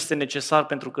ceea ce este necesar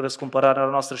pentru răscumpărarea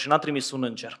noastră și n-a trimis un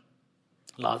înger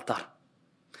la altar,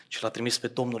 ci l-a trimis pe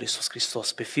Domnul Iisus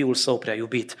Hristos, pe Fiul Său prea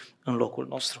iubit în locul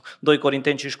nostru. 2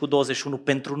 Corinteni 5:21,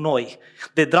 pentru noi,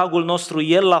 de dragul nostru,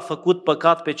 El l-a făcut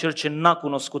păcat pe cel ce n-a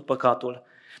cunoscut păcatul,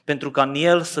 pentru ca în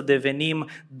El să devenim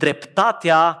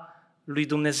dreptatea lui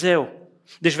Dumnezeu.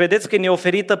 Deci vedeți că ne-e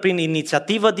oferită prin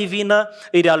inițiativă divină,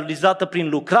 e realizată prin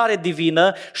lucrare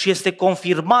divină și este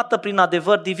confirmată prin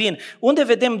adevăr divin. Unde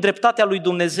vedem dreptatea lui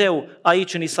Dumnezeu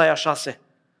aici în Isaia 6?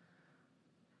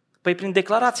 Păi prin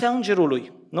declarația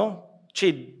îngerului, nu?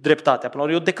 Ce-i dreptatea? Până la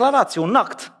urmă, e o declarație, un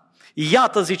act.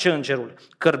 Iată, zice îngerul,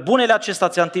 cărbunele acesta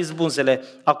ți-a întins buzele,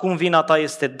 acum vina ta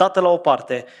este dată la o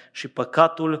parte și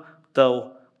păcatul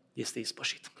tău este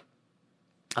ispășit.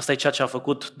 Asta e ceea ce a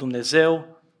făcut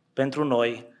Dumnezeu pentru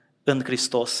noi în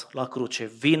Hristos la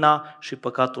cruce. Vina și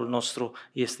păcatul nostru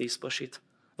este ispășit.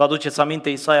 Vă aduceți aminte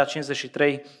Isaia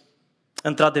 53?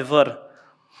 Într-adevăr,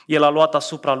 El a luat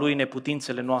asupra Lui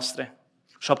neputințele noastre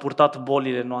și a purtat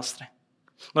bolile noastre.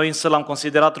 Noi însă l-am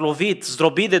considerat lovit,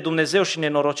 zdrobit de Dumnezeu și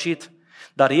nenorocit,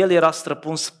 dar El era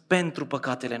străpuns pentru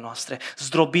păcatele noastre,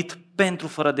 zdrobit pentru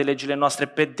fără de legile noastre.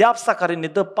 Pedeapsa care ne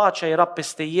dă pacea era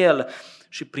peste El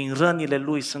și prin rănile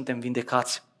Lui suntem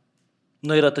vindecați.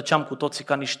 Noi rătăceam cu toții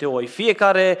ca niște oi,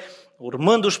 fiecare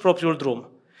urmându-și propriul drum,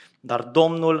 dar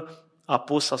Domnul a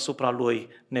pus asupra Lui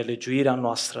nelegiuirea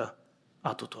noastră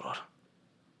a tuturor.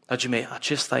 Dragii mei,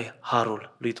 acesta e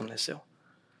harul lui Dumnezeu.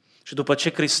 Și după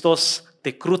ce Hristos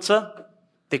te cruță,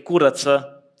 te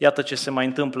curăță, iată ce se mai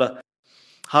întâmplă.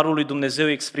 Harul lui Dumnezeu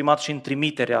e exprimat și în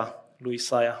trimiterea lui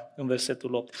Isaia, în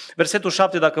versetul 8. Versetul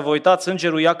 7, dacă vă uitați,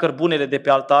 îngerul ia cărbunele de pe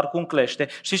altar cu un clește.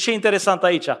 Știți ce e interesant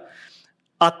aici?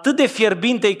 Atât de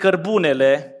fierbinte-i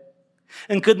cărbunele,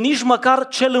 încât nici măcar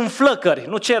cel în flăcări,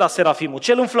 nu ce era serafimul,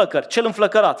 cel în flăcări, cel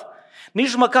înflăcărat,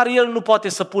 nici măcar el nu poate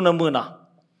să pună mâna,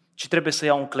 ci trebuie să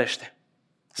ia un clește.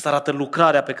 Asta arată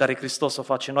lucrarea pe care Hristos o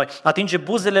face în noi. Atinge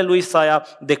buzele lui Isaia,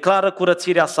 declară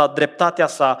curățirea sa, dreptatea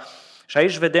sa și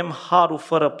aici vedem harul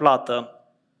fără plată,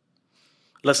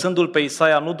 lăsându-l pe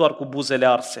Isaia nu doar cu buzele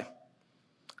arse,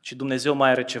 ci Dumnezeu mai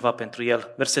are ceva pentru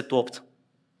el. Versetul 8.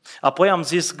 Apoi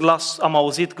am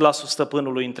auzit glasul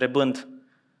stăpânului întrebând,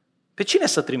 pe cine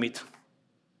să trimit?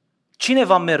 Cine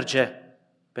va merge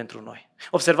pentru noi?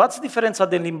 Observați diferența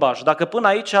de limbaj. Dacă până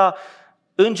aici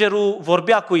îngerul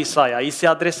vorbea cu Isaia, îi se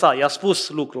adresa, i-a spus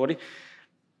lucruri,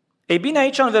 ei bine,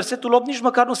 aici în versetul 8 nici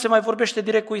măcar nu se mai vorbește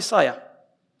direct cu Isaia.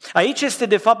 Aici este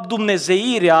de fapt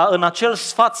dumnezeirea în acel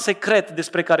sfat secret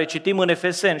despre care citim în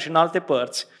Efeseni și în alte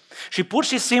părți. Și pur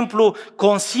și simplu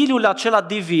consiliul acela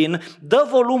divin dă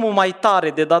volumul mai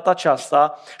tare de data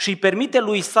aceasta și îi permite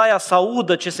lui Isaia să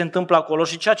audă ce se întâmplă acolo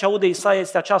și ceea ce aude Isaia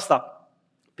este aceasta.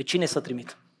 Pe cine să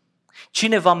trimit?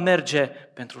 Cine va merge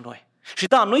pentru noi? Și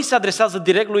da, nu îi se adresează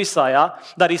direct lui Isaia,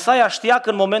 dar Isaia știa că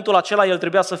în momentul acela el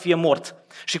trebuia să fie mort.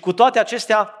 Și cu toate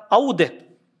acestea aude.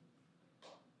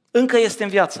 Încă este în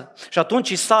viață. Și atunci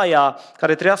Isaia,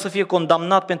 care trebuia să fie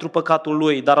condamnat pentru păcatul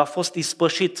lui, dar a fost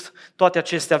ispășit, toate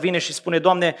acestea, vine și spune,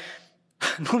 Doamne,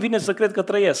 nu vine să cred că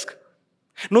trăiesc.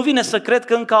 Nu vine să cred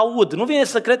că încă aud. Nu vine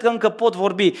să cred că încă pot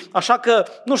vorbi. Așa că,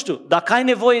 nu știu, dacă ai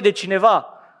nevoie de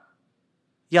cineva,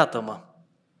 iată-mă.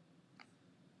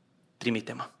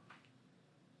 Trimite-mă.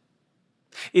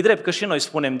 E drept că și noi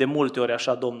spunem de multe ori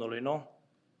așa Domnului, nu?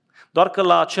 Doar că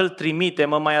la acel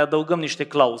trimite-mă mai adăugăm niște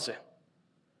clauze.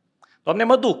 Doamne,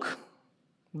 mă duc,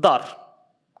 dar,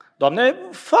 Doamne,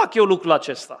 fac eu lucrul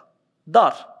acesta,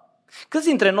 dar. Câți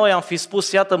dintre noi am fi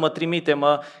spus, iată-mă,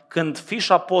 trimite-mă, când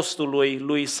fișa postului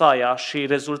lui Isaia și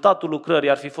rezultatul lucrării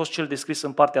ar fi fost cel descris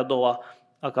în partea a doua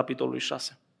a capitolului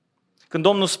 6? Când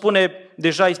Domnul spune,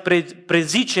 deja îi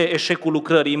prezice eșecul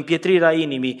lucrării, împietrirea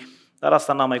inimii, dar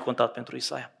asta n-a mai contat pentru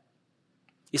Isaia.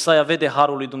 Isaia vede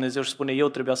harul lui Dumnezeu și spune, eu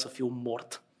trebuia să fiu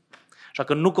mort. Așa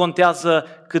că nu contează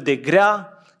cât de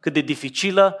grea, cât de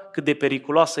dificilă, cât de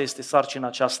periculoasă este sarcina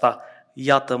aceasta,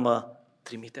 iată-mă,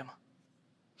 trimite-mă.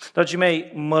 Dragii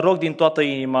mei, mă rog din toată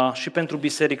inima și pentru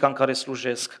biserica în care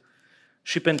slujesc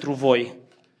și pentru voi,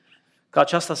 ca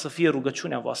aceasta să fie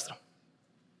rugăciunea voastră.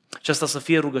 Aceasta să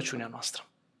fie rugăciunea noastră.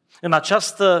 În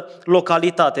această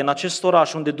localitate, în acest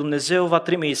oraș unde Dumnezeu v-a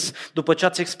trimis, după ce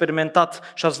ați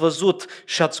experimentat și ați văzut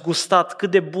și ați gustat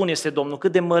cât de bun este Domnul,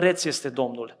 cât de măreț este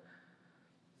Domnul,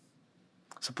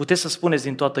 să puteți să spuneți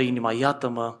din toată inima,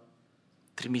 iată-mă,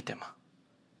 trimite-mă.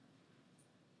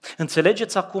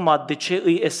 Înțelegeți acum de ce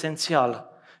e esențial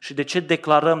și de ce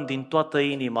declarăm din toată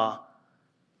inima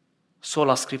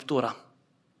sola Scriptura,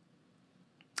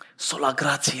 sola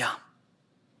gratia,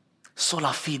 sola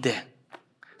fide,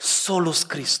 solus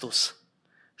Christus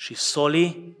și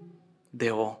soli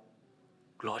Deo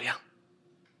gloria.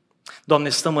 Doamne,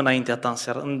 stăm înaintea Ta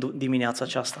în dimineața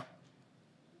aceasta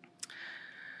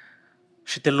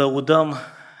și Te lăudăm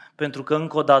pentru că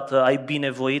încă o dată ai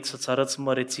binevoit să-ți arăți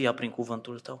măreția prin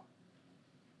cuvântul Tău.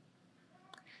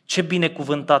 Ce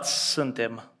binecuvântați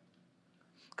suntem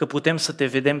că putem să Te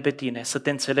vedem pe Tine, să Te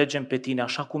înțelegem pe Tine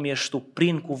așa cum ești Tu,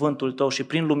 prin cuvântul Tău și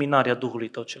prin luminarea Duhului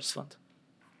Tău cel Sfânt.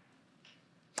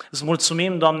 Îți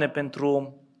mulțumim, Doamne,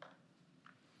 pentru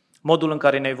modul în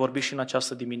care ne-ai vorbit și în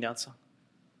această dimineață.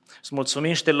 Îți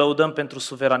mulțumim și Te lăudăm pentru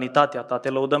suveranitatea Ta, Te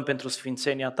lăudăm pentru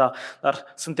sfințenia Ta, dar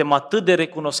suntem atât de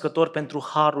recunoscători pentru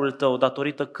harul Tău,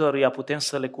 datorită căruia putem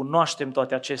să le cunoaștem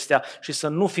toate acestea și să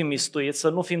nu fim mistuiți, să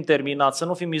nu fim terminați, să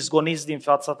nu fim izgoniți din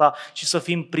fața Ta, ci să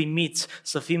fim primiți,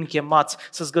 să fim chemați,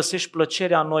 să-ți găsești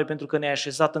plăcerea în noi pentru că ne-ai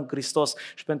așezat în Hristos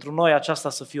și pentru noi aceasta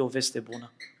să fie o veste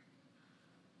bună.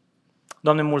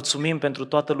 Doamne, mulțumim pentru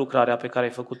toată lucrarea pe care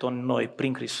ai făcut-o în noi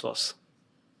prin Hristos.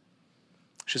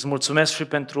 Și îți mulțumesc și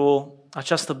pentru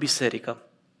această biserică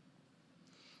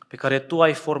pe care Tu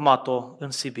ai format-o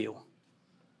în Sibiu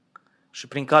și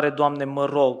prin care, Doamne, mă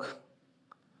rog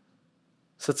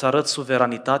să-ți arăți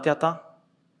suveranitatea Ta,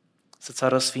 să-ți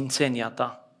arăți sfințenia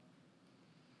Ta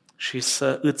și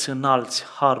să îți înalți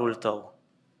harul Tău,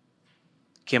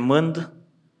 chemând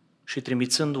și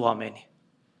trimițând oameni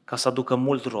ca să aducă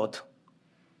mult rod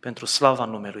pentru slava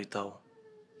numelui Tău.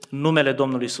 În numele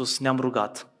Domnului Iisus ne-am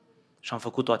rugat și am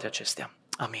făcut toate acestea.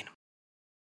 Amin.